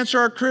should we answer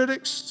our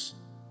critics?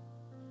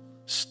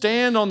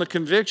 Stand on the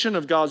conviction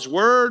of God's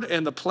word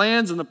and the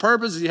plans and the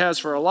purposes he has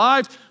for our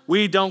life.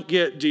 We don't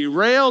get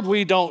derailed.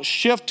 We don't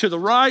shift to the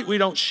right. We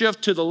don't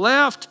shift to the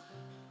left.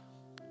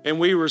 And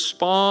we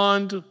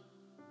respond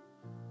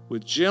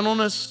with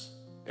gentleness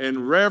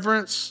and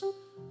reverence.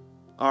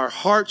 Our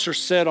hearts are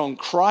set on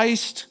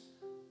Christ,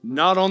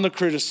 not on the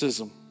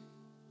criticism.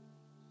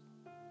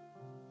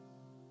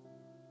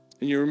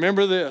 And you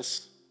remember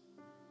this.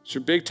 It's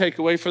your big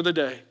takeaway for the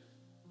day.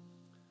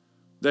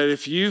 That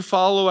if you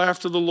follow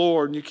after the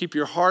Lord and you keep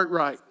your heart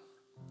right,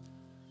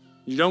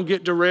 you don't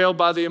get derailed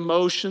by the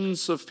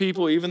emotions of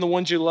people, even the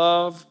ones you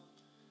love.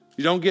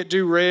 You don't get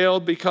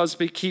derailed because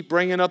they keep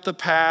bringing up the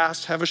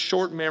past. Have a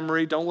short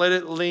memory. Don't let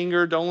it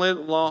linger. Don't let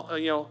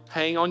it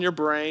hang on your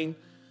brain.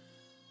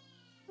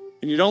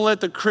 And you don't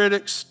let the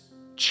critics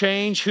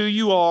change who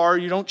you are.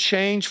 You don't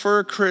change for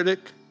a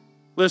critic.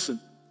 Listen,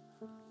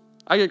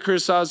 I get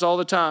criticized all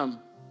the time.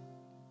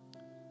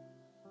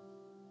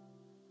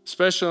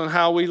 Especially on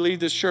how we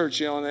lead this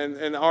church,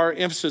 and our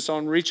emphasis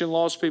on reaching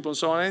lost people and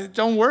so on. And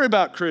don't worry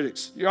about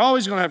critics. You're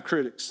always going to have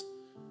critics.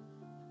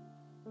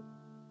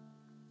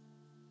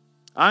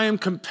 I am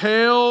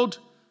compelled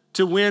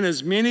to win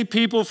as many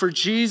people for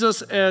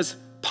Jesus as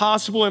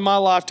possible in my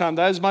lifetime.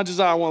 That is my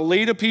desire. I want to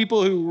lead a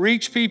people who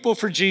reach people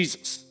for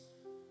Jesus.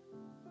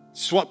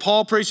 This is what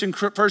Paul preached in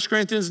 1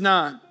 Corinthians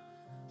 9.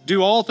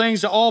 Do all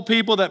things to all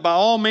people that by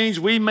all means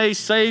we may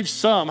save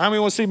some. How many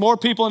want to see more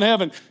people in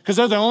heaven? Because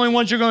they're the only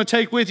ones you're going to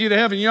take with you to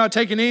heaven. You're not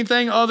taking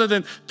anything other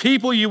than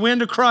people you win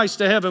to Christ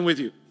to heaven with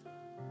you.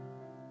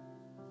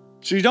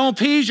 So you don't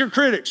appease your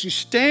critics. You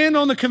stand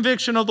on the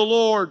conviction of the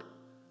Lord.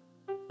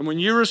 And when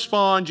you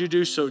respond, you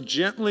do so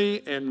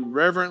gently and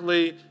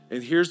reverently.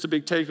 And here's the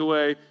big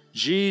takeaway.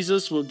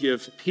 Jesus will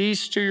give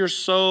peace to your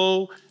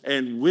soul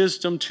and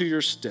wisdom to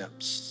your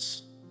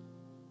steps.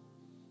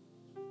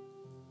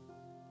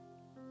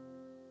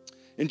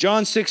 In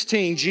John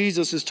 16,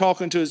 Jesus is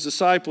talking to his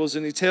disciples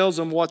and he tells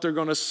them what they're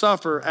going to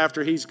suffer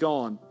after he's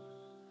gone.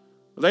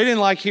 They didn't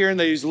like hearing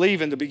that he's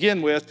leaving to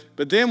begin with,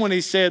 but then when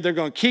he said they're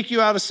going to kick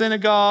you out of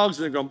synagogues,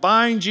 and they're going to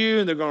bind you,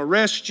 and they're going to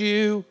arrest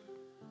you,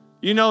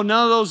 you know,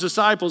 none of those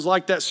disciples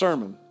liked that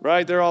sermon,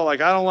 right? They're all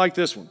like, I don't like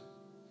this one.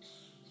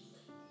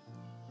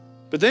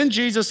 But then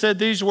Jesus said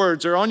these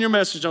words. They're on your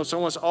message notes. So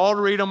I want us all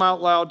to read them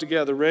out loud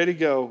together. Ready,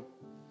 go.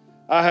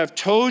 I have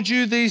told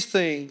you these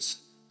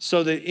things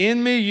so that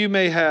in me you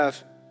may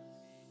have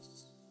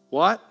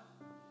what?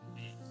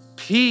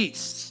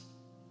 Peace.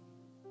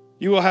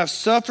 You will have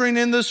suffering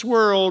in this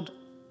world.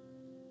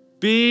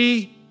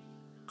 Be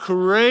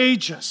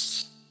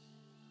courageous.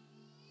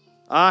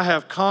 I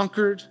have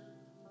conquered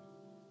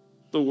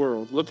the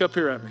world. Look up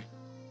here at me.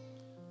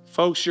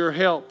 Folks, your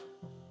help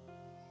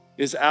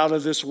is out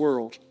of this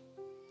world.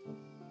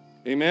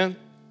 Amen?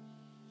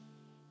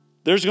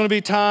 There's going to be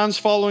times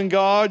following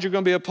God, you're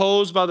going to be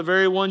opposed by the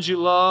very ones you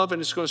love,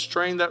 and it's going to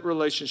strain that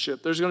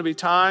relationship. There's going to be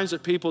times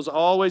that people's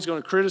always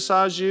going to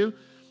criticize you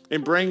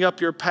and bring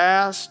up your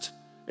past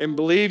and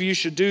believe you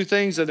should do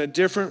things in a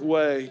different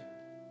way.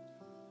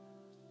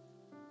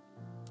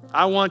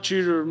 I want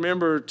you to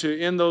remember to,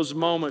 in those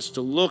moments,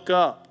 to look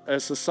up,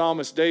 as the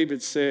psalmist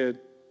David said,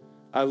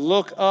 I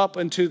look up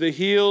into the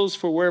hills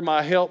for where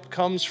my help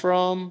comes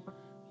from.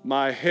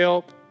 My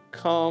help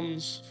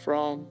comes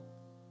from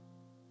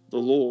the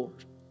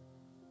Lord.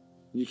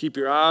 You keep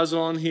your eyes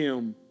on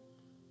him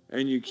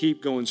and you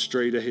keep going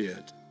straight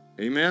ahead.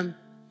 Amen.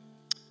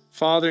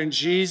 Father, in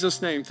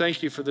Jesus' name,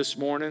 thank you for this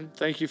morning.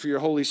 Thank you for your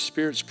Holy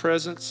Spirit's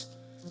presence.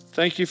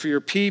 Thank you for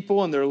your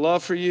people and their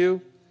love for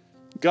you.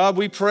 God,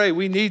 we pray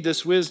we need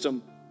this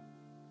wisdom.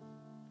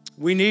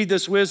 We need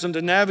this wisdom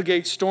to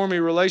navigate stormy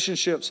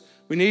relationships.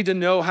 We need to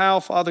know how,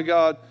 Father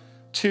God,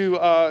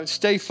 to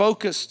stay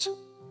focused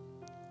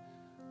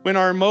when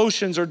our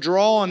emotions are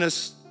drawing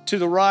us to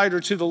the right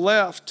or to the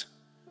left.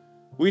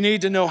 We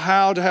need to know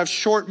how to have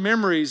short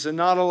memories and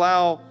not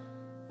allow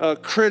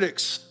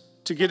critics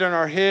to get in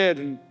our head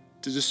and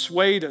to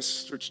dissuade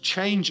us or to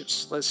change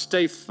us. Let's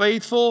stay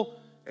faithful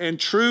and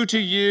true to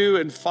you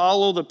and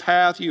follow the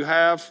path you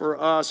have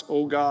for us,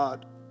 oh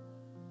God.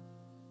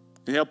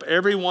 And help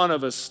every one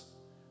of us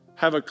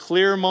have a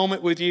clear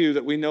moment with you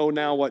that we know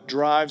now what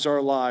drives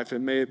our life,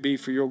 and may it be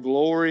for your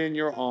glory and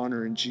your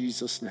honor in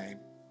Jesus' name.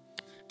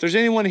 If there's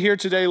anyone here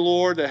today,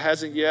 Lord, that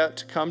hasn't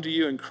yet come to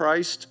you in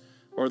Christ,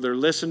 or they're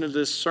listening to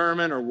this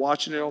sermon or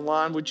watching it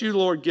online, would you,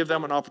 Lord, give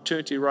them an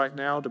opportunity right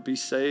now to be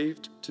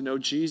saved, to know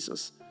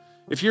Jesus?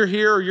 If you're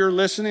here or you're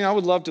listening, I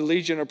would love to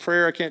lead you in a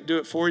prayer. I can't do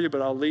it for you,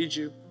 but I'll lead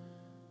you.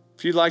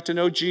 If you'd like to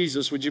know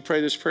Jesus, would you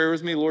pray this prayer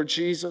with me? Lord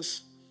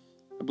Jesus,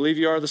 I believe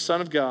you are the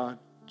Son of God,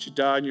 that you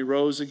died and you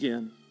rose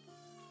again.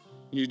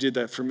 You did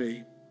that for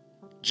me.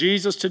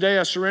 Jesus, today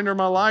I surrender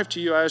my life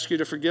to you. I ask you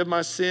to forgive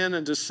my sin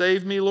and to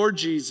save me, Lord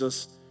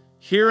Jesus.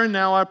 Here and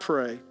now I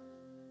pray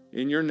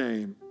in your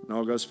name. And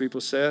all God's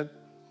people said,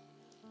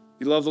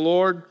 you love the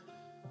Lord?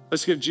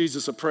 Let's give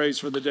Jesus a praise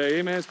for the day.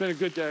 Amen. It's been a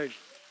good day.